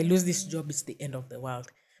 if I lose this job, it's the end of the world.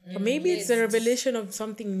 But maybe it's a revelation of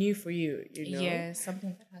something new for you, Yeah,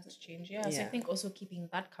 something that has to change. Yeah. So I think also keeping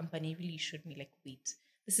that company really showed me like, wait,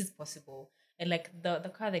 this is possible. And like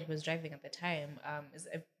the car that he was driving at the time is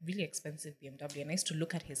a really expensive BMW. And I used to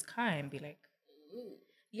look at his car and be like,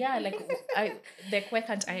 yeah, like why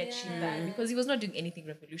can't I achieve that? Because he was not doing anything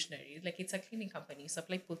revolutionary. Like it's a cleaning company, you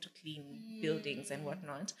supply people to clean buildings and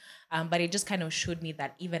whatnot. But it just kind of showed me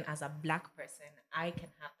that even as a Black person, I can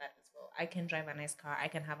have that as well. I can drive a nice car, I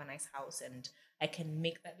can have a nice house, and I can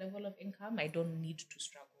make that level of income. I don't need to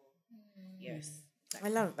struggle. Yes. I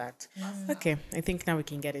love that. Okay, I think now we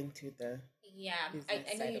can get into the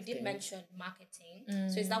I know you did mention marketing.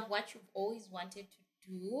 So is that what you've always wanted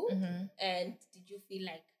to do? And did you feel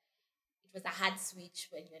like it was a hard switch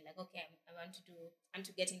when you're like, okay, I want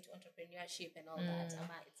to get into entrepreneurship and all that?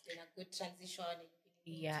 It's been a good transition.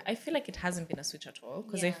 Yeah, I feel like it hasn't been a switch at all,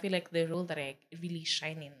 because I feel like the role that I really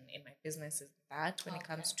shine in my business is that when it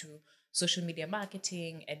comes to social media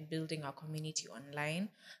marketing and building our community online.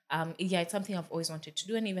 It's something I've always wanted to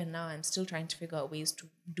do, and even now I'm still trying to figure out ways to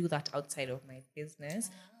do that outside of my business,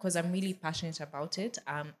 because I'm really passionate about it.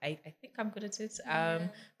 I think I'm good at it,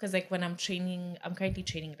 because like when I'm currently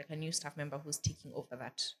training like a new staff member who's taking over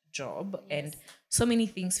that job, and so many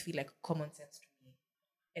things feel like common sense to me.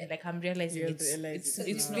 And like I'm realizing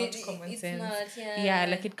it's not common sense. Yeah,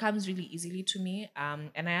 like it comes really easily to me.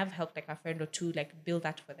 And I have helped like a friend or two like build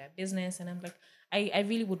that for their business, and I'm like, I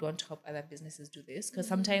really would want to help other businesses do this, because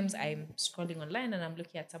sometimes I'm scrolling online and I'm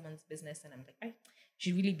looking at someone's business and I'm like, I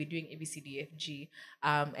should really be doing ABCDFG.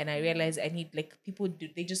 And I realize I need, like, people do,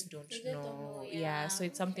 they just don't know. Yeah, so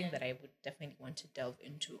it's something that I would definitely want to delve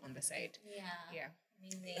into on the side. Yeah.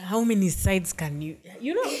 Amazing. How many sides can you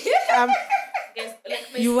Yes, like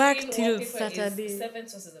you work screen till wallpaper Saturday. is 7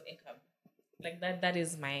 sources of income. Like that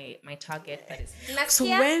is my target. That is So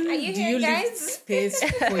when do you leave space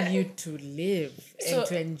for you to live and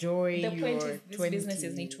to enjoy the point your is these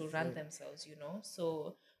businesses need to run themselves,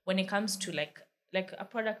 So when it comes to like a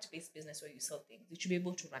product-based business where you sell things, it should be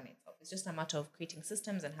able to run itself. It's just a matter of creating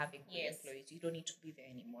systems and having good employees. You don't need to be there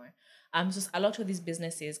anymore. Just a lot of these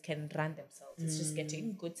businesses can run themselves. It's just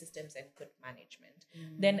getting good systems and good management.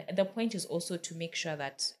 Then the point is also to make sure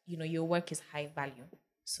that, your work is high value.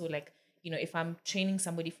 So like, if I'm training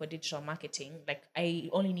somebody for digital marketing, like I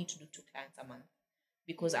only need to do 2 clients a month,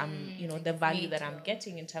 because I'm, the value that I'm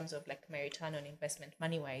getting in terms of like my return on investment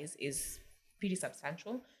money-wise is pretty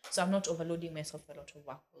substantial. So I'm not overloading myself with a lot of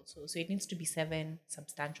work also. So it needs to be 7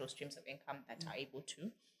 substantial streams of income that are able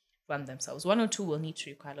to run themselves. 1 or 2 will need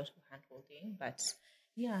to require a lot of hand-holding, but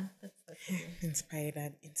yeah, that's it.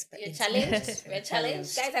 Inspired. You're challenged. We're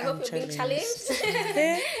challenged. Guys, I hope you're being challenged.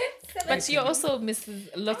 But you also miss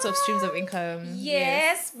lots of streams of income.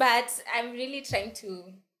 Yes, but I'm really trying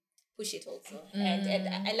to push it also.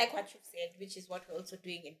 And I like what you've said, which is what we're also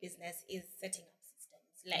doing in business, is setting up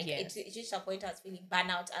systems. Like it reached a point I was feeling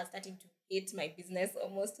burnout. I was starting to hate my business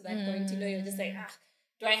almost to that point. You're just like,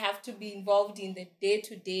 do I have to be involved in the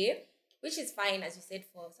day-to-day? Which is fine, as you said,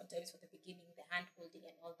 sometimes for the beginning, the hand holding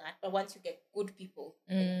and all that. But once you get good people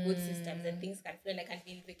and good systems, and things can flow, and I can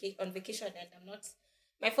be on vacation and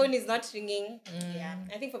my phone is not ringing. Yeah.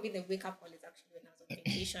 I think for me, the wake up call is actually when I was on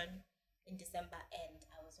vacation in December and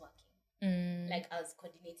I was working. Like I was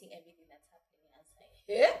coordinating everything that's happening. I was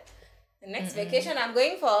like, the next vacation I'm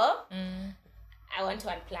going for, I want to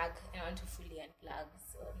unplug. I want to fully unplug.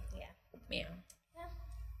 So, yeah.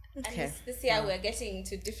 Okay. And this year we're getting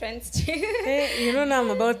to different now I'm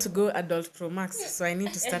about to go adult pro max, so I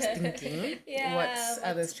need to start thinking what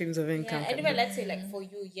other streams of income. And even let's say like for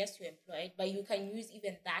you, yes, you're employed, but you can use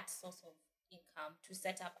even that source of income to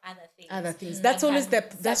set up other things. That's always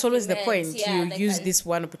the point. You use this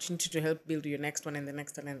one opportunity to help build your next one and the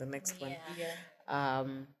next one and the next one.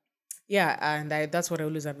 And that's what I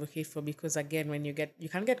always advocate for, because again, when you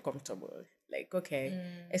can get comfortable. Like,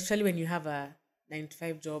 especially when you have a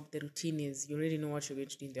 9-to-5 job, the routine is you already know what you're going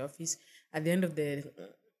to do in the office. At the end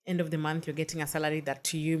of the month, you're getting a salary that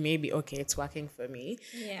to you maybe it's working for me.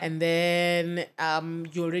 And then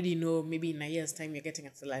you already know maybe in a year's time you're getting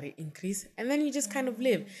a salary increase, and then you just kind of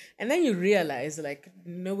live. And then you realize like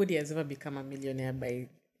nobody has ever become a millionaire by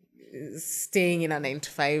staying in a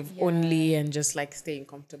 9-to-5 only and just like staying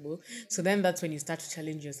comfortable. So then that's when you start to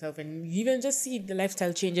challenge yourself, and you even just see the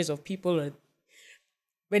lifestyle changes of people. Or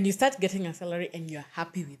when you start getting a salary and you're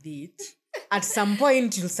happy with it, at some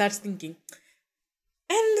point you'll start thinking,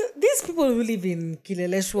 and these people who live in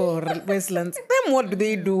Kileleshwa or Westlands, them what do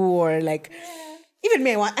they do? Or like, even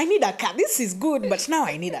me, I need a car. This is good, but now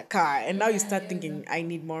I need a car. And now you start thinking, I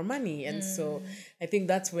need more money. And so I think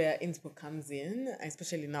that's where inspo comes in,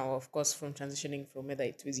 especially now, of course, from transitioning from whether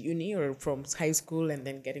it was uni or from high school and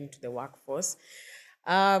then getting to the workforce.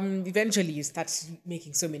 Eventually you start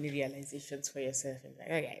making so many realizations for yourself and like,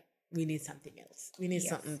 okay, we need something else. We need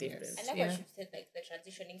something different. I like what you said, like the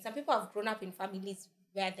transitioning. Some people have grown up in families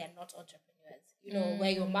where they're not entrepreneurs. Where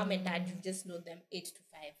your mom and dad, you just know them 8 to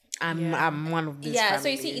 5. I'm one of these. Yeah, families. So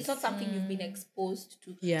you see, it's not something you've been exposed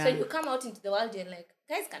to. Yeah. So you come out into the world, you're like,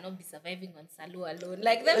 guys cannot be surviving on Salo alone.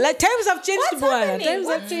 Like times have changed, Times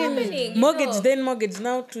have changed. Mortgage,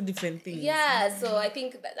 now 2 different things. Yeah, so I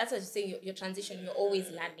think that's what you're saying. Your transition, you're always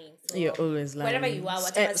learning. So you're always learning. Wherever you are,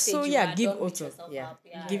 whatever stage you are, don't beat yourself up.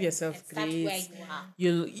 Give yourself grace. Start where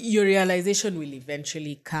you are. Your realization will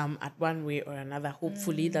eventually come at one way or another.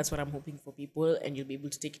 Hopefully, that's what I'm hoping for people, and you'll be able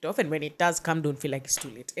to take it off. And when it does come, don't feel like it's too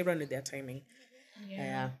late. Everyone with their timing.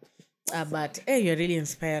 But you're really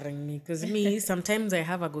inspiring me, because me, sometimes I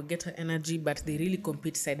have a go-getter energy, but they really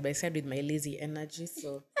compete side by side with my lazy energy.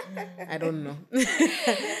 So I don't know.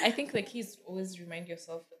 I think the key is to always remind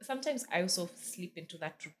yourself. Sometimes I also slip into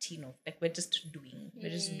that routine of like we're just doing.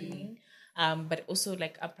 But also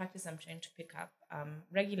like a practice I'm trying to pick up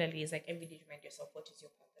regularly is like every day remind yourself, what is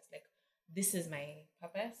your purpose? Like, this is my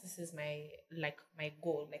purpose. This is my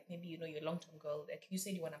goal. Like maybe your long-term goal. Like you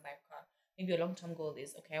said you want to buy a car. Maybe your long-term goal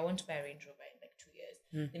is, okay, I want to buy a Range Rover in like 2 years.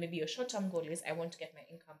 Then maybe your short-term goal is I want to get my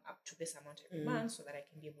income up to this amount every month so that I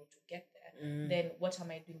can be able to get there. Then what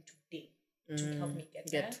am I doing today to help me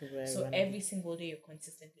get there? So every single day you're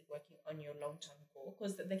consistently working on your long-term goal,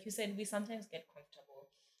 because like you said, we sometimes get comfortable,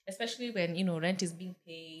 especially when rent is being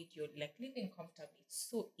paid, you're like living comfortably. It's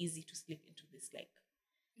so easy to slip into this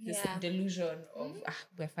delusion of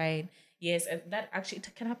we're fine. Yes, and that actually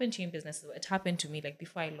it can happen to you in business. It happened to me like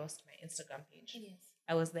before I lost my Instagram page. Yes.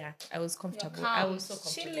 I was there. I was comfortable. Calm, I was so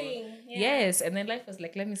comfortable. chilling. Yeah. Yes, and then life was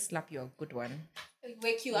like, let me slap you a good one.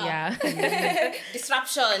 Wake you up. Yeah.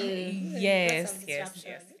 Disruption. Yes.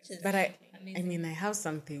 But I mean, I have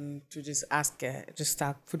something to just ask, just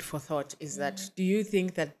start food for thought, is that, do you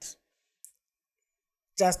think that,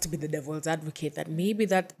 just to be the devil's advocate, that maybe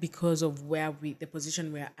that because of the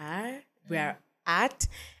position we're at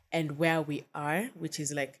and where we are, which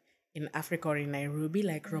is like in Africa or in Nairobi,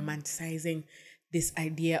 like romanticizing this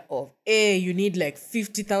idea of, you need like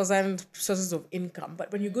 50,000 sources of income.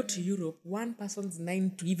 But when you go to Europe, one person's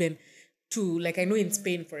 9 to even 2. Like I know in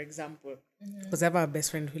Spain, for example, because I have a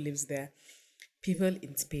best friend who lives there. People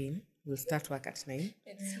in Spain will start work at 9.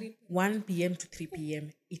 1 p.m. to 3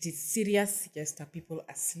 p.m. It is serious siesta. People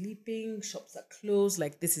are sleeping, shops are closed.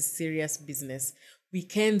 Like this is serious business.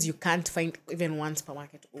 Weekends, you can't find even one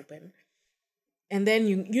supermarket open. And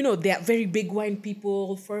then, they are very big wine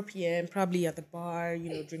people, 4 p.m., probably at the bar,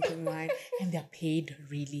 drinking wine, and they're paid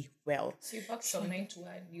really well. So you worked from 9 to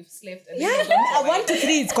 1, you've slept. And 1 to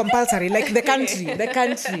 3 is compulsory, like the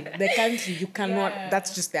country, you cannot,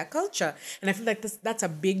 that's just their culture. And I feel like that's a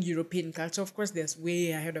big European culture. Of course, they're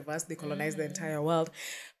way ahead of us. They colonized the entire world.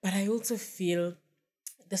 But I also feel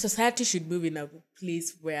the society should move in a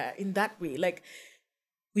place where, in that way, like,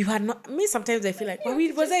 we were not, sometimes I feel like,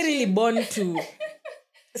 was I really born to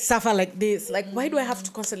suffer like this? Like, why do I have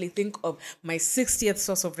to constantly think of my 60th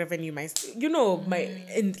source of revenue? Is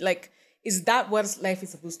that what life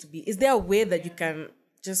is supposed to be? Is there a way that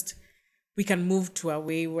we can move to a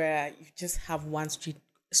way where you just have one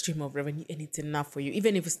stream of revenue and it's enough for you,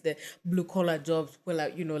 even if it's the blue collar jobs? Well,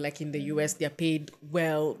 like in the US, they're paid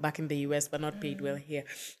well back in the US, but not paid well here.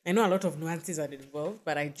 I know a lot of nuances are involved,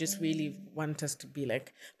 but I just really want us to be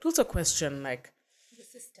like, to also question, like,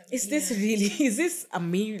 is this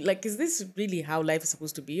really how life is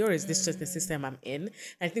supposed to be, or is this just the system I'm in?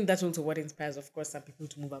 I think that's also what inspires, of course, some people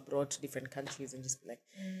to move abroad to different countries and just be like,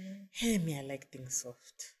 hey, I like things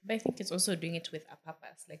soft. But I think it's also doing it with a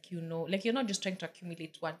purpose. Like, you're not just trying to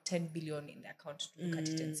accumulate 10 billion in the account to look at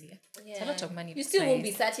it and see. It's a lot of money. You still won't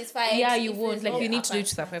be satisfied. Yeah, you won't. Like, you need to do it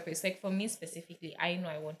to the purpose. Like, for me specifically, I know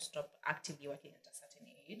I want to stop actively working at a certain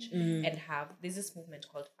age and there's this movement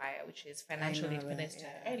called FIRE, which is financial independence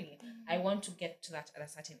early. I want to get to that at a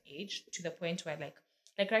certain age, to the point where like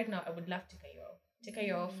right now, I would love to take a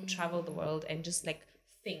year off, travel the world, and just like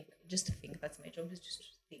think. That's my job, is just to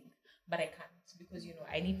think. But I can't, because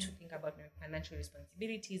I need to think about my financial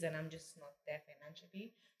responsibilities, and I'm just not there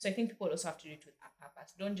financially. So I think people also have to do it with a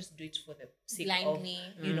purpose. Don't just do it for the sake blindly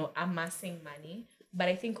of amassing money. But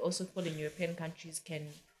I think also people in European countries can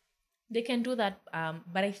do that.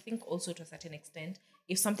 But I think also to a certain extent,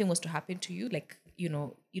 if something was to happen to you, like,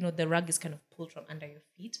 the rug is kind of pulled from under your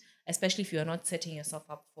feet, especially if you're not setting yourself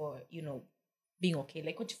up for, being okay.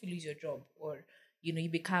 Like, what if you lose your job, or, you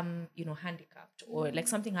become, handicapped, or like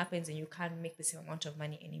something happens and you can't make the same amount of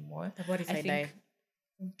money anymore. What if I die?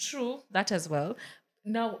 True, that as well.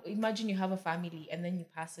 Now, imagine you have a family and then you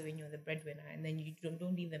pass away and you're the breadwinner, and then you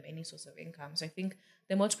don't leave them any source of income. So I think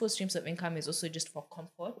the multiple streams of income is also just for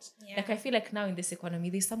comfort. Yeah. Like, I feel like now in this economy,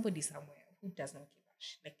 there's somebody somewhere who does not give a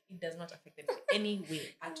shit. Like, it does not affect them in any way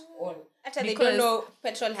at all. Actually, they don't know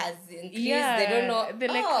petrol has increased. Yeah, they don't know. They're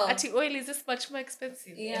like, oil is this much more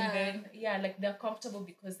expensive. Yeah. And then, like, they're comfortable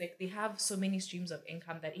because like they have so many streams of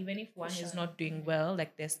income that even if one is not doing well,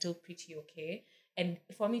 like, they're still pretty okay. And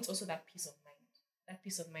for me, it's also that peace of mind. That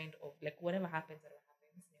peace of mind of like, whatever happens, I'm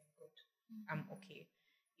good. I'm okay.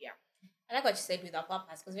 Yeah. I like what you said with our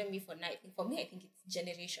purpose, because maybe for me, I think it's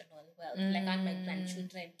generational wealth. Like, I want my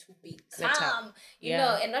grandchildren to be calm,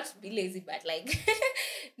 and not be lazy, but like,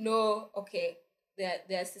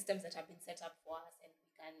 there are systems that have been set up for us, and we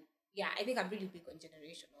can. I think I'm really big on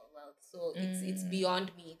generational wealth. So it's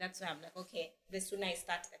beyond me. That's why I'm like, okay, the sooner I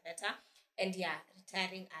start, the better. And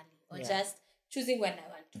retiring early, or just choosing when I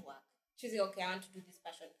want to work. Choosing, okay, I want to do this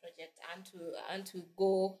passion project. I want to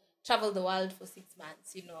go travel the world for 6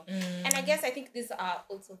 months, And I guess I think these are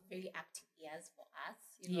also very active years for us,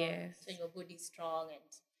 Yes. So your body's strong, and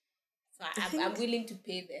so I'm willing to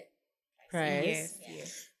pay the price.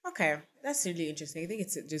 Yes. Okay, that's really interesting. I think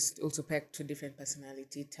it's just also pegged to different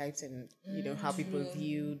personality types and how people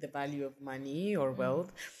view the value of money or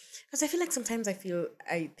wealth. Because I feel like sometimes I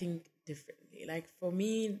think differently. Like for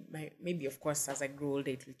me, maybe of course as I grow older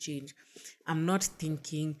it will change. I'm not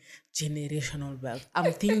thinking generational wealth.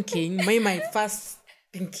 I'm thinking my first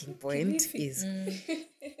thinking point is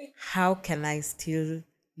how can I still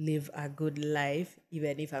live a good life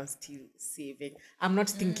even if I'm still saving? I'm not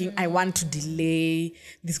thinking I want to delay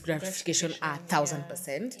this gratification a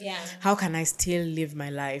 1,000%. Yeah. How can I still live my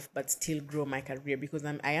life but still grow my career? Because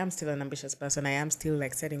I am still an ambitious person. I am still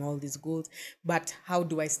like setting all these goals. But how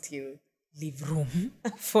do I still leave room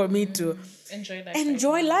for me to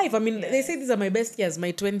enjoy life? I mean, they say these are my best years,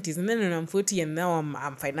 my 20s, and then when I'm 40 and now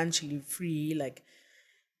I'm financially free, like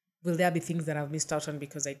will there be things that I've missed out on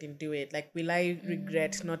because I didn't do it? Like, will I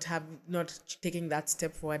regret not taking that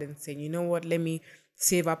step forward and saying, you know what, let me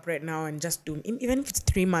save up right now and just do, even if it's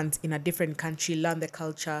 3 months in a different country, learn the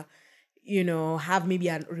culture, have maybe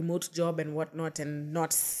a remote job and whatnot, and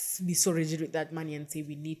not be so rigid with that money and say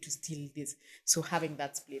we need to steal this. So having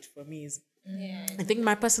that split for me is, I think,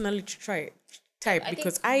 my personality type,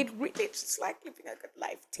 because I really just like living a good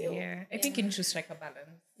life too. Yeah, I think you need to strike a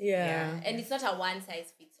balance. Yeah. And it's not a one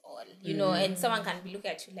size fits all, and someone can be looking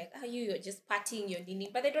at you like, you're just partying, you're needing,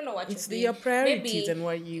 but they don't know what It's you're doing. your priorities. Maybe and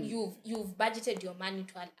what you've budgeted your money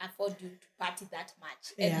to afford you to party that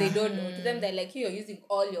much, and they don't know. To them, they're like, you're using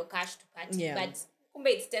all your cash to party, but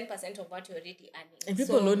it's 10% of what you're already earning. And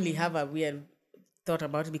people only have a weird thought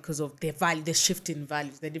about it because of the value, the shift in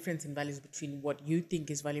values, the difference in values between what you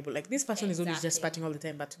think is valuable. Like this person is always just partying all the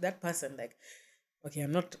time, but to that person, like, okay,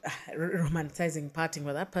 I'm not romanticizing partying,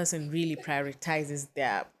 but that person really prioritizes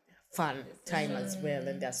their fun time as well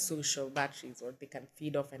and their social batteries, or they can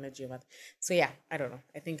feed off energy of that. So yeah, I don't know.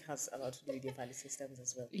 I think it has a lot to do with your value systems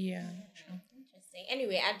as well. Yeah. Interesting.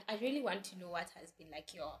 Anyway, I really want to know what has been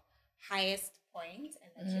like your highest point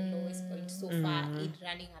and like your lowest point so far in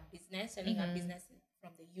running a business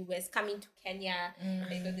from the US, coming to Kenya.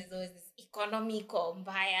 I know there's always this economic or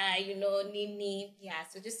mbaya, nini. Yeah,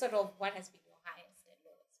 so just sort of what has been your highest and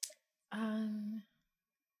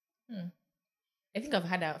lowest? I think I've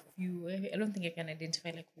had a few. I don't think I can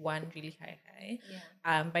identify like one really high.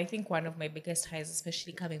 Yeah. But I think one of my biggest highs,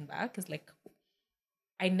 especially coming back, is like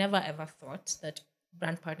I never ever thought that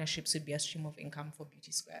brand partnerships would be a stream of income for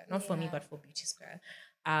Beauty Square. Not for me, but for Beauty Square.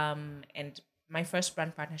 And my first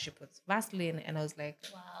brand partnership was Vaseline, and I was like,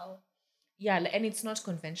 wow. Yeah, and it's not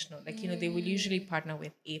conventional. Like, they will usually partner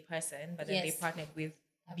with a person, but then they partnered with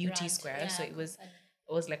Beauty brand. Square. Yeah, so it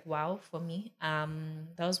was like wow for me.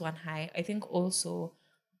 That was one high. I think also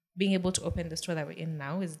being able to open the store that we're in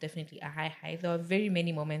now is definitely a high. There are very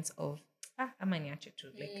many moments of amaniache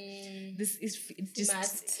too. Like this is it's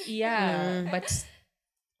just but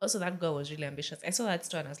also that girl was really ambitious. I saw that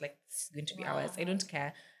store and I was like, this is going to be ours. I don't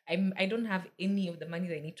care. I don't have any of the money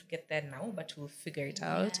that I need to get there now, but we'll figure it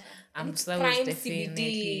out. So that was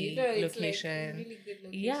definitely location. Like really good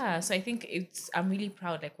location. Yeah, so I think I'm really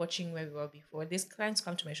proud, like watching where we were before. These clients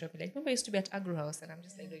come to my shop and like, remember I used to be at Agro House, and I'm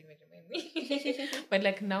just like, don't even remind me. But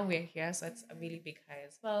like now we're here, so it's a really big high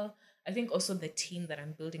as well. I think also the team that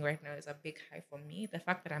I'm building right now is a big high for me. The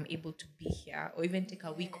fact that I'm able to be here or even take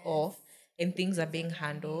a week off and things are being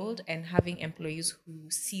handled, and having employees who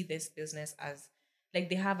see this business as like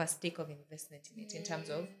they have a stake of investment in it, in terms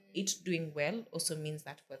of it doing well also means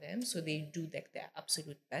that for them. So they do like their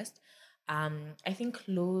absolute best. I think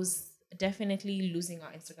definitely losing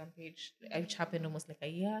our Instagram page, which happened almost like a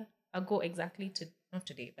year ago exactly, to not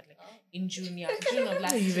today, but like in June of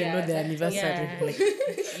last year. You even know the anniversary.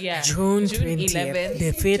 Yeah. June 20th,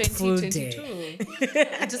 the fateful day.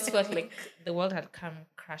 It just felt like the world had come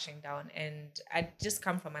crashing down, and I'd just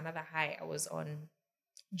come from another high. I was on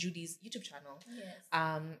Judy's YouTube channel. Yes.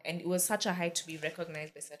 And it was such a high to be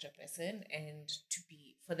recognized by such a person, and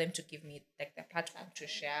for them to give me like their platform to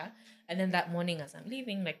share. And then that morning as I'm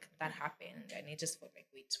leaving, like that happened, and it just felt like,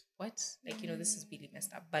 wait, what? Like, this is really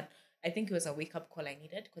messed up. But I think it was a wake up call I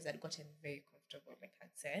needed, because I'd gotten very comfortable, like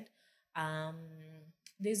I'd said.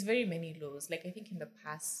 There's very many lows. Like I think in the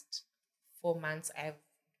past 4 months, I've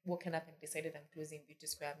woken up and decided I'm closing Beauty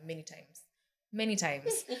Square many times.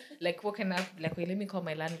 Like woken up, like, wait, let me call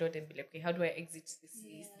my landlord and be like, okay, how do I exit this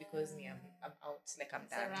lease? Because I'm out, like I'm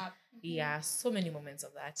done. Yeah, so many moments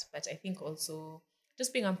of that. But I think also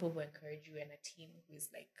just being able to encourage you, and a team who is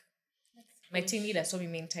like, my team leader saw me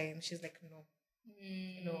many times. She's like,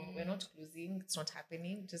 no, we're not closing. It's not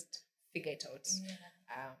happening. Just figure it out.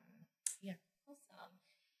 Awesome.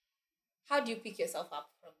 How do you pick yourself up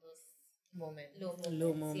from those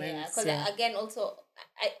low moments. Yeah, because again, also,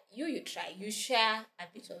 you try, you share a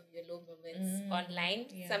bit of your low moments online.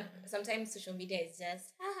 Yeah. Sometimes social media is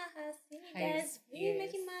just see you guys really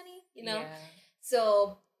making money, Yeah.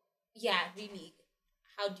 So yeah, really,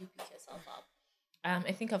 how do you pick yourself up?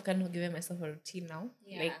 I think I've kind of given myself a routine now.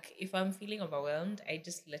 Yeah. Like if I'm feeling overwhelmed, I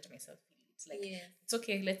just let myself feel it. It's like it's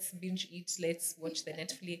okay, let's binge eat, let's watch the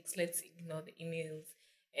Netflix, let's ignore the emails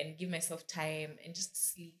and give myself time and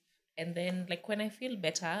just sleep. And then like when I feel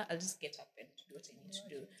better, I'll just get up and do what I need to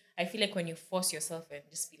do. I feel like when you force yourself and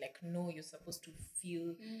just be like, no, you're supposed to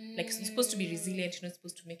feel like you're supposed to be resilient, you're not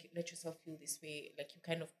supposed to let yourself feel this way. Like you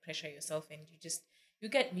kind of pressure yourself and you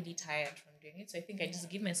get really tired from doing it. So I think I just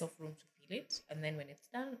give myself room to feel it. And then when it's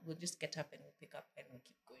done, we'll just get up and we'll pick up and we'll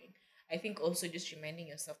keep going. I think also just reminding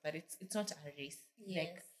yourself that it's not a race. Yes.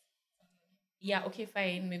 Like, yeah, okay,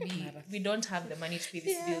 fine. Maybe we don't have the money to pay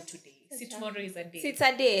this bill today. See, tomorrow is a day. It's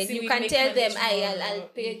a day. You can tell them, I'll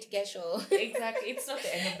pay it cash. Exactly. It's not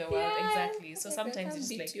the end of the world. Exactly. So sometimes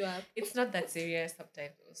it's like, it's not that serious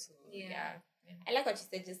sometimes also. Yeah. I like what you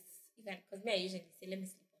said, just even, because me, I usually say, let me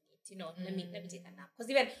sleep on it, let me take a nap.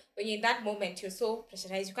 Because even when you're in that moment, you're so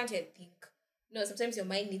pressurized, you can't even think. Sometimes your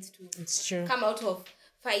mind needs to come out of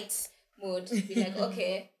fight mode. Be like,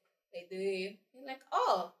 okay, by the way, you're like,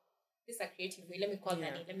 oh, this is a creative way. Let me call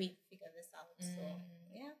Danny. Let me figure this out. So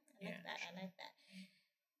I like that.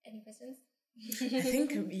 Any questions? I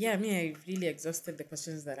think I really exhausted the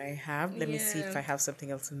questions that I have. Let me see if I have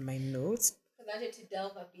something else in my notes. I wanted to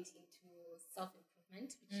delve a bit into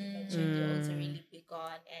self-improvement, which you mentioned you're also really big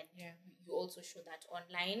on, and you also show that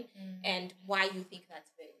online, and why you think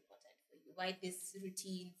that's very important for you. Why these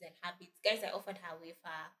routines and habits. Guys, I offered her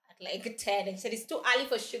wafer at like 10 and she said it's too early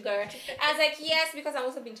for sugar. I was like, yes, because I've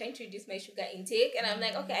also been trying to reduce my sugar intake, and I'm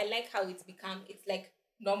like, okay, I like how it's like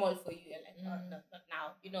normal for you. You're like, oh, no, not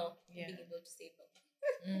now, being able to save them.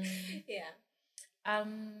 How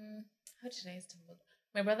did I stumble?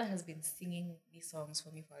 My brother has been singing these songs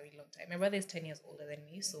for me for a really long time. My brother is 10 years older than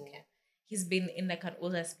me, so he's been in like an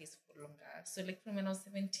older space for longer. So like from when I was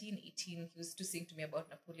 17, 18, he used to sing to me about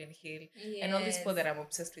Napoleon Hill and all this poor that I'm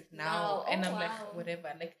obsessed with now. And I'm like,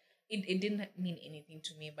 whatever. Like it didn't mean anything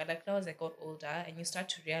to me. But like now as I got older and you start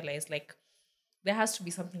to realize like there has to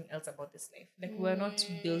be something else about this life. Like we're not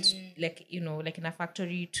built like, like in a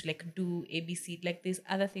factory to like do ABC. Like there's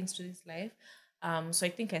other things to this life. So I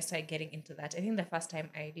think I started getting into that. I think the first time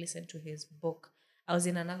I listened to his book, I was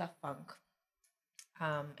in another funk.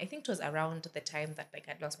 I think it was around the time that like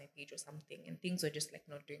I'd lost my page or something and things were just like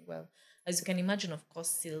not doing well. As you can imagine, of course,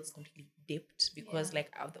 sales completely dipped because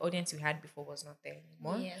like the audience we had before was not there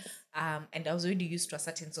anymore. Yes. And I was already used to a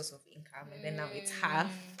certain source of income and then now it's half.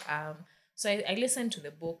 So I listened to the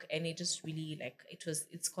book and it just really like,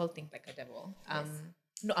 it's called Think Like a Devil.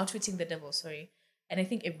 No, Outwitting the Devil, sorry. And I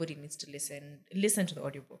think everybody needs to listen to the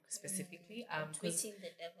audiobook specifically. Outwitting the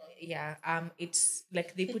Devil. Yeah. It's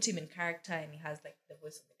like they put him in character and he has like the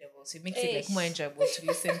voice of the devil. So it makes it like more enjoyable to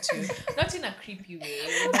listen to. Not in a creepy way.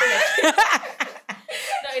 But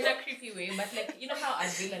not in a creepy way, but like, how a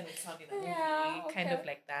villain would sound in a movie. Kind of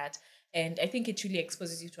like that. And I think it really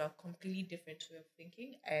exposes you to a completely different way of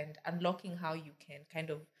thinking and unlocking how you can kind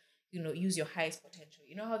of use your highest potential.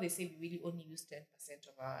 You know how they say we really only use 10%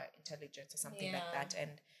 of our intelligence or something like that.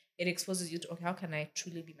 And it exposes you to, okay, how can I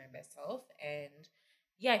truly be my best self? And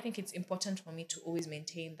I think it's important for me to always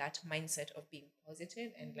maintain that mindset of being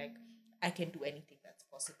positive and like, I can do anything that's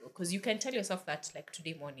possible. Because you can tell yourself that like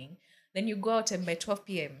today morning, then you go out and by 12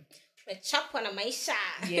 p.m.,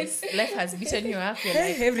 yes, life has beaten you up. You're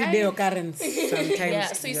like, everyday occurrence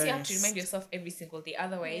sometimes. So you still have to remind yourself every single day.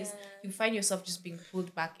 Otherwise, you find yourself just being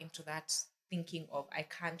pulled back into that thinking of, I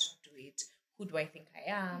can't do it. Who do I think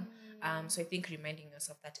I am? So I think reminding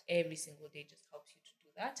yourself that every single day just helps you to do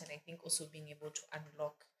that. And I think also being able to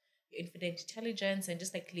unlock your infinite intelligence and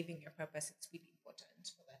just like living your purpose, it's really important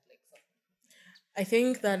for that. I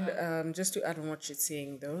think that just to add on what you're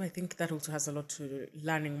saying, though, I think that also has a lot to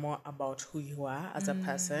learning more about who you are as a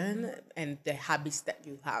person and the habits that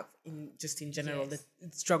you have in general, the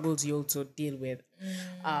struggles you also deal with.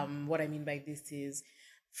 What I mean by this is,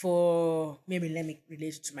 let me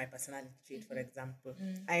relate to my personality trait, for example.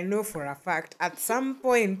 I know for a fact at some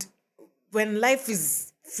point when life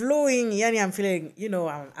is flowing, I'm feeling,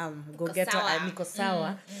 I'm go-getter, I'm Niko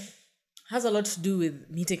Sawa. Has a lot to do with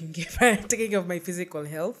me taking care of my physical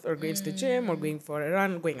health or going to the gym or going for a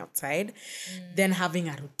run, going outside, then having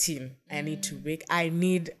a routine. I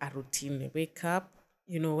need a routine. Wake up,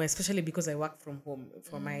 especially because I work from home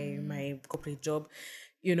for my corporate job.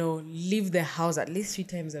 leave the house at least 3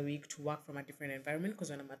 times a week to work from a different environment. Because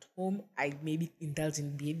when I'm at home, I maybe indulge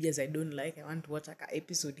in behaviors I don't like. I want to watch like an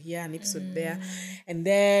episode here, an episode there. And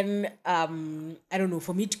then, I don't know,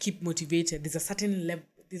 for me to keep motivated, there's a certain level,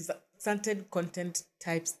 there's a certain content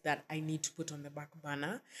types that I need to put on the back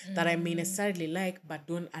burner that I may necessarily like, but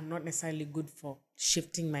are not necessarily good for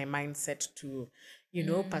shifting my mindset to,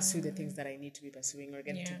 pursue the things that I need to be pursuing, or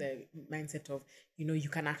get to the mindset of, you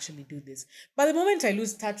can actually do this. But the moment I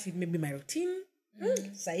lose touch with maybe my routine,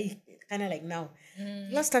 kind of like now,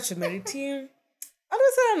 lost touch with my routine, all of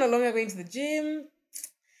a sudden I'm no longer going to the gym.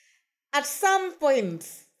 At some point,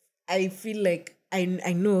 I feel like I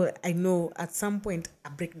know at some point a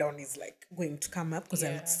breakdown is like going to come up, because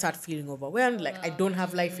I'll start feeling overwhelmed, like I don't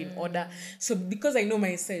have life in order. So because I know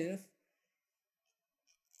myself,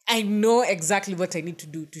 I know exactly what I need to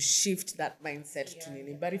do to shift that mindset to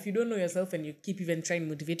Nini. But if you don't know yourself and you keep even trying to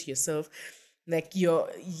motivate yourself, like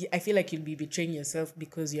I feel like you'll be betraying yourself,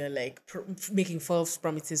 because you're like making false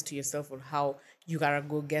promises to yourself on how you are a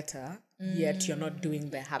go-getter, yet you're not doing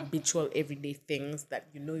the habitual everyday things that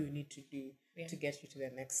you need to do to get you to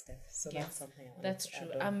the next step. So that's something I want That's to true.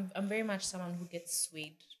 add on. I'm very much someone who gets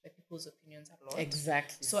swayed by people's opinions a lot.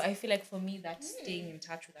 Exactly. So I feel like for me, that staying in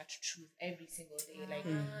touch with that truth every single day, like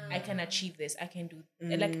I can achieve this, I can do.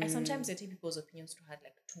 Like I sometimes I take people's opinions to heart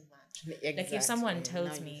like too much. Exactly. Like if someone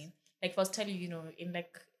tells me, like if I was telling you, in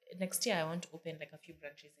like next year I want to open like a few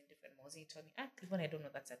branches in different malls, and you tell me, even I don't know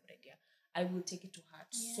that's a good idea, I will take it to heart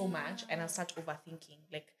so much, and I'll start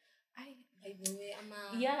overthinking. Like by the way, am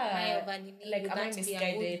I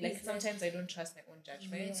misguided? Like sometimes I don't trust my own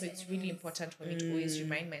judgment, so it's really important for me to always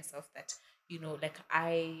remind myself that like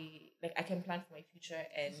I can plan for my future,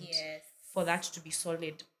 and for that to be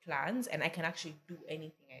solid plans, and I can actually do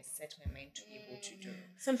anything I set my mind to be able to do.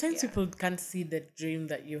 Sometimes people can't see the dream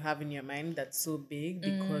that you have in your mind that's so big,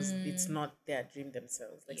 because it's not their dream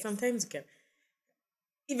themselves. Like sometimes you can,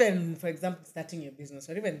 even for example, starting your business,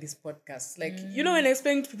 or even this podcast, like when I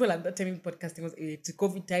explain to people at that time podcasting was to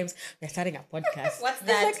COVID times, we're starting a podcast. What's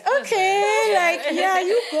that? Like, okay, like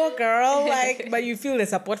you go, girl. Like, but you feel the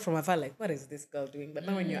support from afar, like, what is this girl doing? But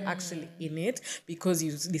now when you're actually in it, because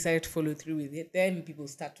you decided to follow through with it, then people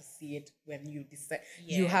start to see it. When you decide,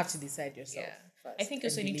 you have to decide yourself. First, I think you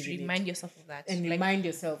also need to remind yourself of that, and remind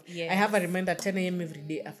yourself. I have a reminder 10 a.m. every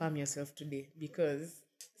day. Affirm yourself today, because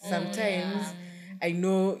sometimes I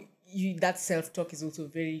know that self-talk is also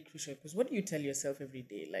very crucial, because what do you tell yourself every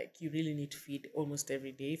day? Like, you really need to feed almost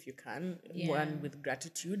every day if you can, one with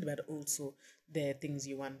gratitude, but also the things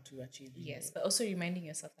you want to achieve. Yes, but also reminding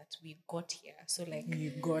yourself that we got here. So like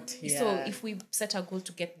you got here. So if we set a goal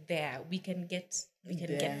to get there, we can get there.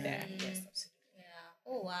 Yes, absolutely. Yeah.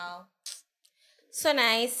 Oh wow. So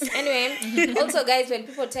nice. Anyway, also guys, when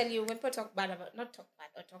people talk bad about, not talk bad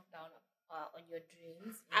or talk down on your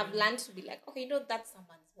dreams, I've learned to be like, okay, that's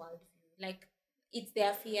someone's worldview. Like, it's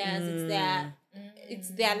their fears, it's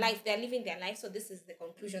their life. They're living their life, so this is the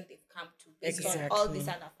conclusion they've come to based on all these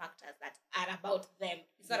other factors that are about them.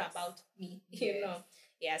 It's not about me,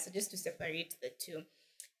 Yeah, so just to separate the two.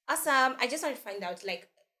 Awesome. I just want to find out, like,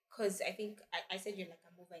 because I think I said you're like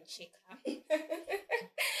a mover and shaker.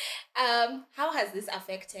 How has this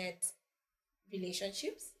affected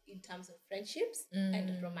relationships in terms of friendships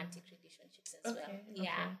and romantic relationships as well?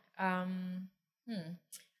 Yeah.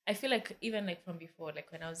 I feel like even like from before,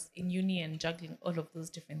 like when I was in uni and juggling all of those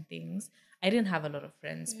different things, I didn't have a lot of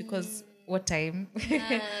friends, because what time?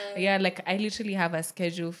 Like I literally have a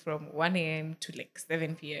schedule from 1 a.m. to like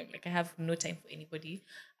 7 p.m. Like I have no time for anybody.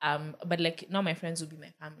 But like now my friends will be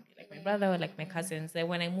my family, like my brother or like my cousins. Like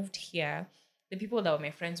when I moved here, the people that were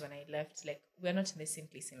my friends when I left, like we're not in the same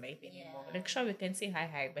place in life anymore. Like sure, we can say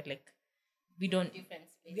hi, but like we don't.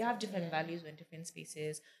 We have different values in different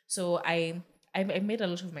spaces. So I made a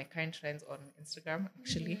lot of my current friends on Instagram,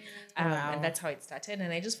 actually. And that's how it started.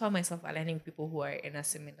 And I just found myself aligning with people who are in a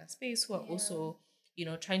similar space, who are also,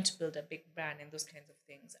 trying to build a big brand and those kinds of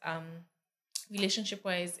things.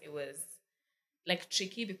 Relationship-wise, it was like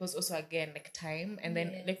tricky, because also, again, like time. And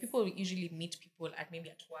then like people usually meet people at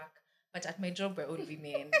work. But at my job, we're all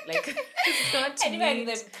women. Like, it's not and even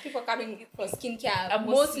the people coming for skincare,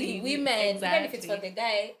 mostly women. Exactly. Even if it's for the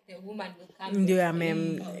guy, the woman will come.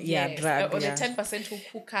 Drag. Or the 10%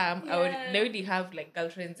 who come, I would already have like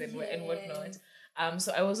girlfriends and whatnot.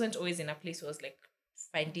 So I wasn't always in a place where I was like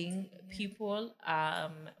finding people.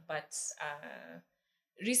 But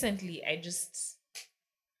recently I just,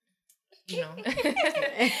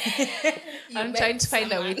 I'm trying to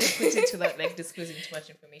find a way to put it without like disclosing too much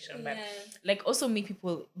information. But like also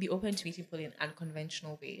be open to meet people in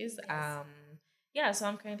unconventional ways. Yeah, so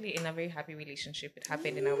I'm currently in a very happy relationship. It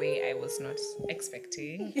happened in a way I was not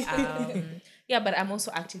expecting. Yeah, but I'm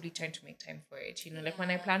also actively trying to make time for it. Like when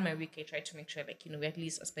I plan my week, I try to make sure, like, we at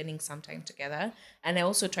least are spending some time together. And I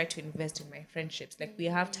also try to invest in my friendships. Like we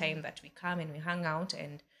have time that we come and we hang out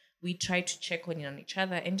and we try to check on each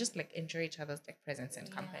other and just like enjoy each other's like presence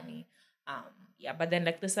and company. Yeah, but then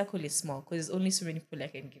like the circle is small because there's only so many people I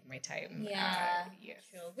can give my time. Yes,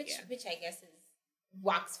 true. Which I guess is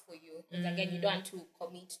works for you because again, you don't want to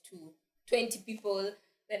commit to 20 people.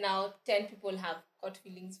 Then now 10 people have got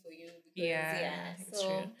feelings for you. Because, it's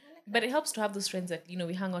true. But it helps to have those friends that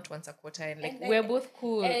we hang out once a quarter and like we're both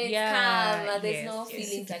cool. And it's calm. There's no It's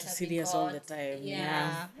feelings that are serious all the time.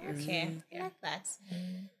 Yeah. Okay. I like that.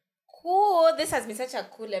 Cool. This has been such a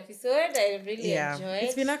cool episode. I really enjoyed.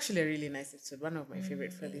 It's been actually a really nice episode. One of my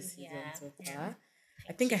favorite for this season so far.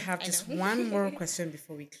 I think I have just one more question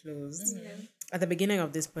before we close. At the beginning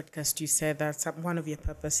of this podcast, you said that one of your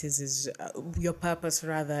purposes is your purpose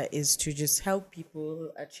rather is to just help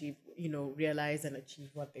people achieve, realize and achieve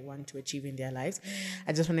what they want to achieve in their lives.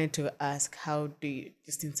 I just wanted to ask,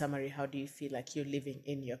 just in summary, how do you feel like you're living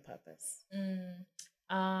in your purpose?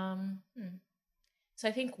 So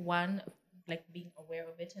I think one, like being aware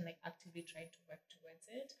of it and like actively trying to work towards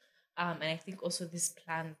it. And I think also this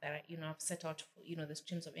plan that I've set out for the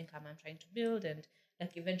streams of income I'm trying to build and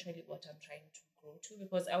like eventually what I'm trying to grow to,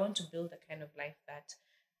 because I want to build a kind of life that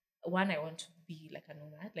one, I want to be like a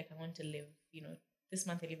nomad, like I want to live, this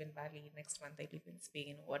month I live in Bali, next month I live in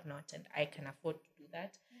Spain or whatnot, and I can afford to do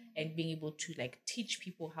that. And being able to like teach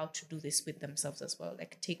people how to do this with themselves as well,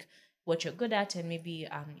 like take what you're good at and maybe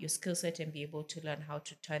your skill set and be able to learn how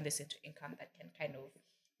to turn this into income that can kind of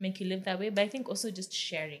make you live that way. But I think also just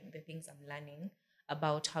sharing the things I'm learning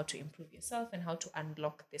about how to improve yourself and how to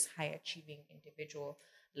unlock this high achieving individual.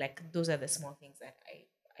 Like those are the small things that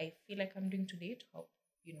I feel like I'm doing today to help,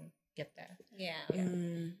 get there. Yeah.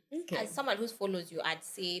 Okay. As someone who follows you, I'd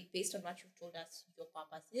say based on what you've told us, your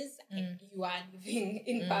purpose is, you are living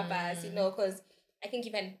in purpose, because I think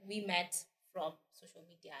even we met from social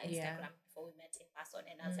media, Instagram, before we met in person.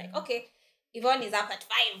 And I was like, okay, Yvonne is up at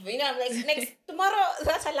 5. I'm like, next tomorrow,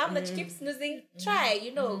 that alarm that keeps snoozing,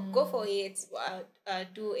 try, go for it,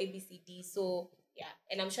 do ABCD. So yeah,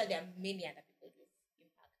 and I'm sure there are many other people who've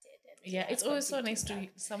impacted. And it's always so nice to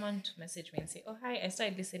someone to message me and say, oh hi, I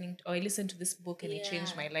started listening or I listened to this book and it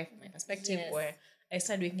changed my life, my perspective, or I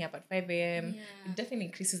started waking up at 5 a.m. It definitely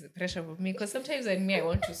increases the pressure for me because sometimes I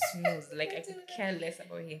want to snooze, like I could care less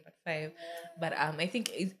about waking up at 5. But I think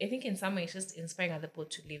in some way it's just inspiring other people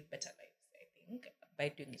to live better lives. I think by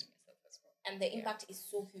doing it myself as well. And the impact is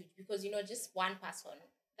so huge because just one person,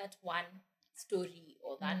 that one story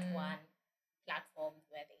or that one platform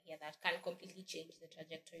where they hear that can completely change the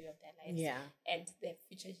trajectory of their lives and their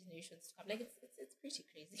future generations to come. Like it's pretty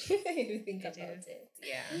crazy if you think about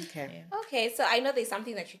it. Okay, so I know there's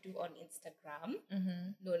something that you do on Instagram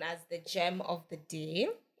known as the gem of the day.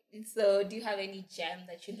 So do you have any gem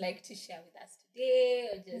that you'd like to share with us today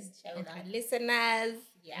or just share with our listeners?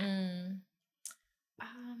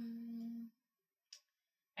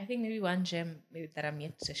 I think maybe one gem that I'm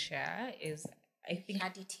yet to share is I think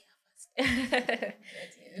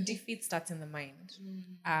defeat starts in the mind.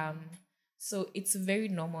 So it's very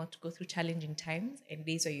normal to go through challenging times and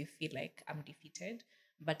days where you feel like I'm defeated,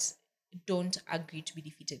 but don't agree to be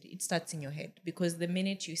defeated. It starts in your head because the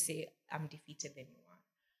minute you say I'm defeated, then you are.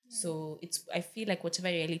 So I feel like whatever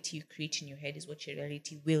reality you create in your head is what your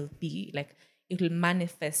reality will be. Like it will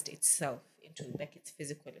manifest itself into like its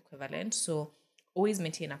physical equivalent. So always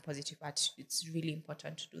maintain a positive attitude. It's really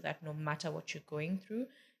important to do that no matter what you're going through.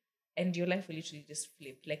 And your life will literally just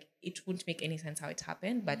flip. Like it wouldn't make any sense how it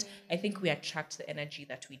happened, but I think we attract the energy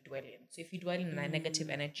that we dwell in. So if you dwell in a negative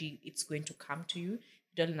energy, it's going to come to you. If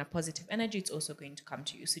you dwell in a positive energy, it's also going to come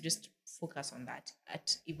to you. So just focus on that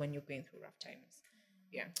when you're going through rough times.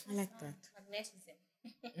 Yeah, I like that. Magnetism.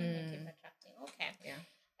 Keep attracting. Okay. Yeah.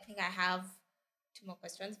 I think I have 2 more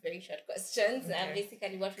questions, very short questions.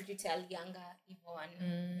 Basically, what would you tell younger Yvonne?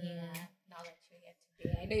 Now that you're here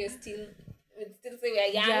today, I know we'd still say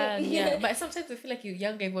we're young. Yeah. But sometimes I feel like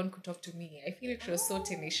younger Yvonne could talk to me. I feel like she was so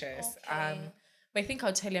tenacious. Okay. But I think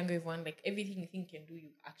I'll tell younger Yvonne, like everything you think you can do,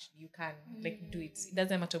 you can like do it. It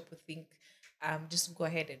doesn't matter what people think. Just go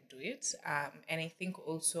ahead and do it. And I think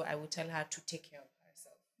also I would tell her to take care of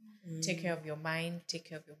herself. Take care of your mind, take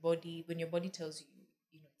care of your body. When your body tells you,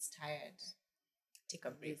 it's tired, take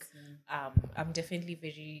a break. I'm definitely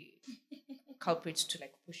very culprit to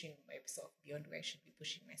like pushing myself beyond where I should be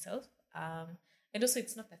pushing myself. And also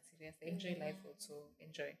it's not that serious. I enjoy life also.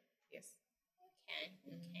 Enjoy. Yes.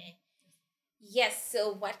 Okay. Yes,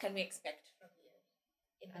 so what can we expect from you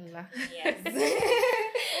Allah. Yes.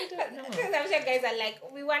 I don't know. Because I'm sure guys are like,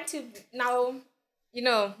 we want to now,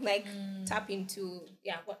 like tap into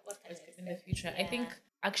what kind of In the future. Yeah. I think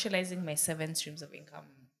actualizing my 7 streams of income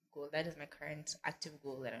goal, that is my current active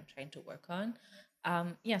goal that I'm trying to work on.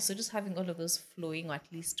 So just having all of those flowing, or at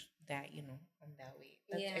least that, on that way.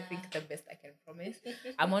 That's I think the best I can promise.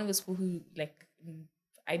 I'm one of those people who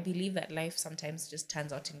I believe that life sometimes just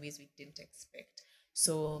turns out in ways we didn't expect.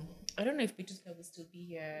 So I don't know if Beatrice will still be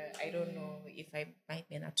here. I don't know if I might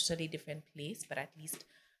be in a totally different place, but at least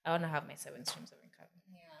I want to have my 7 streams of income.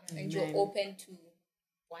 Yeah, and you're open to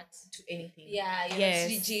what? To anything. Yeah, you're not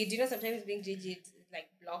rigid. Sometimes being rigid like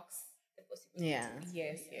blocks the possibility. Yeah.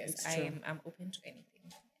 Yes. I'm open to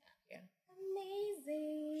anything. Yeah.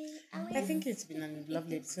 Amazing. I think it's been a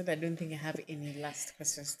lovely episode. I don't think I have any last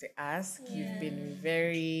questions to ask. You've been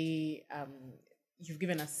very you've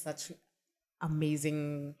given us such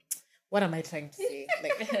amazing, what am I trying to say?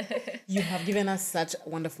 Like, you have given us such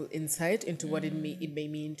wonderful insight into what it may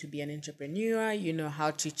mean to be an entrepreneur. You know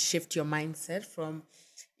how to shift your mindset from,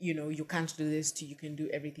 you can't do this to you can do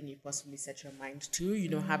everything you possibly set your mind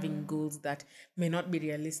to. Having goals that may not be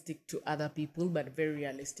realistic to other people, but very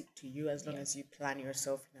realistic to you, as long as you plan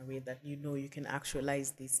yourself in a way that you can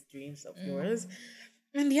actualize these dreams of yours.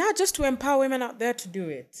 And just to empower women out there to do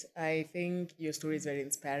it. I think your story is very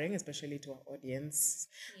inspiring, especially to our audience.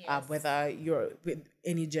 Yes. Whether you're with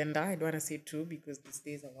any gender, I don't want to say true because these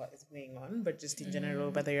days a lot is going on, but just in general,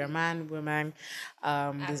 whether you're a man, woman,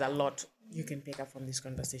 there's a lot you can pick up from this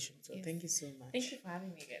conversation. So thank you so much. Thank you for having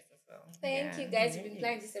me, guys, as well. Thank you, guys. We've been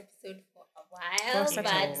planning this episode for a while, For such a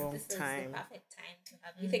but long this is the time. perfect time to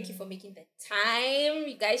have you. Thank you for making the time.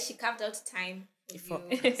 You guys, she carved out time for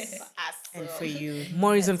us. And So for you,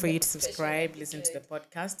 more reason for you to subscribe, listen to the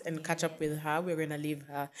podcast, and catch up with her. We're going to leave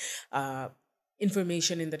her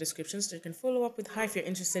information in the description so you can follow up with her if you're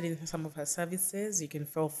interested in some of her services. You can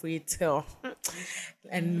feel free to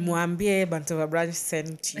and Mwambie Bantova branch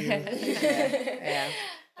sent you. Yeah.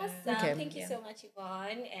 Awesome. Okay. Thank you so much,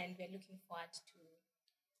 Yvonne, and we're looking forward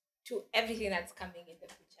to everything that's coming in the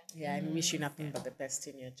future. Yeah, and wish you nothing but the best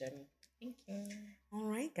in your journey. Thank you. All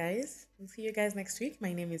right, guys. We'll see you guys next week.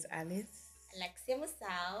 My name is Alice. Alexia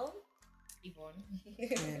Musau. Yvonne.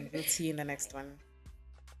 And we'll see you in the next one.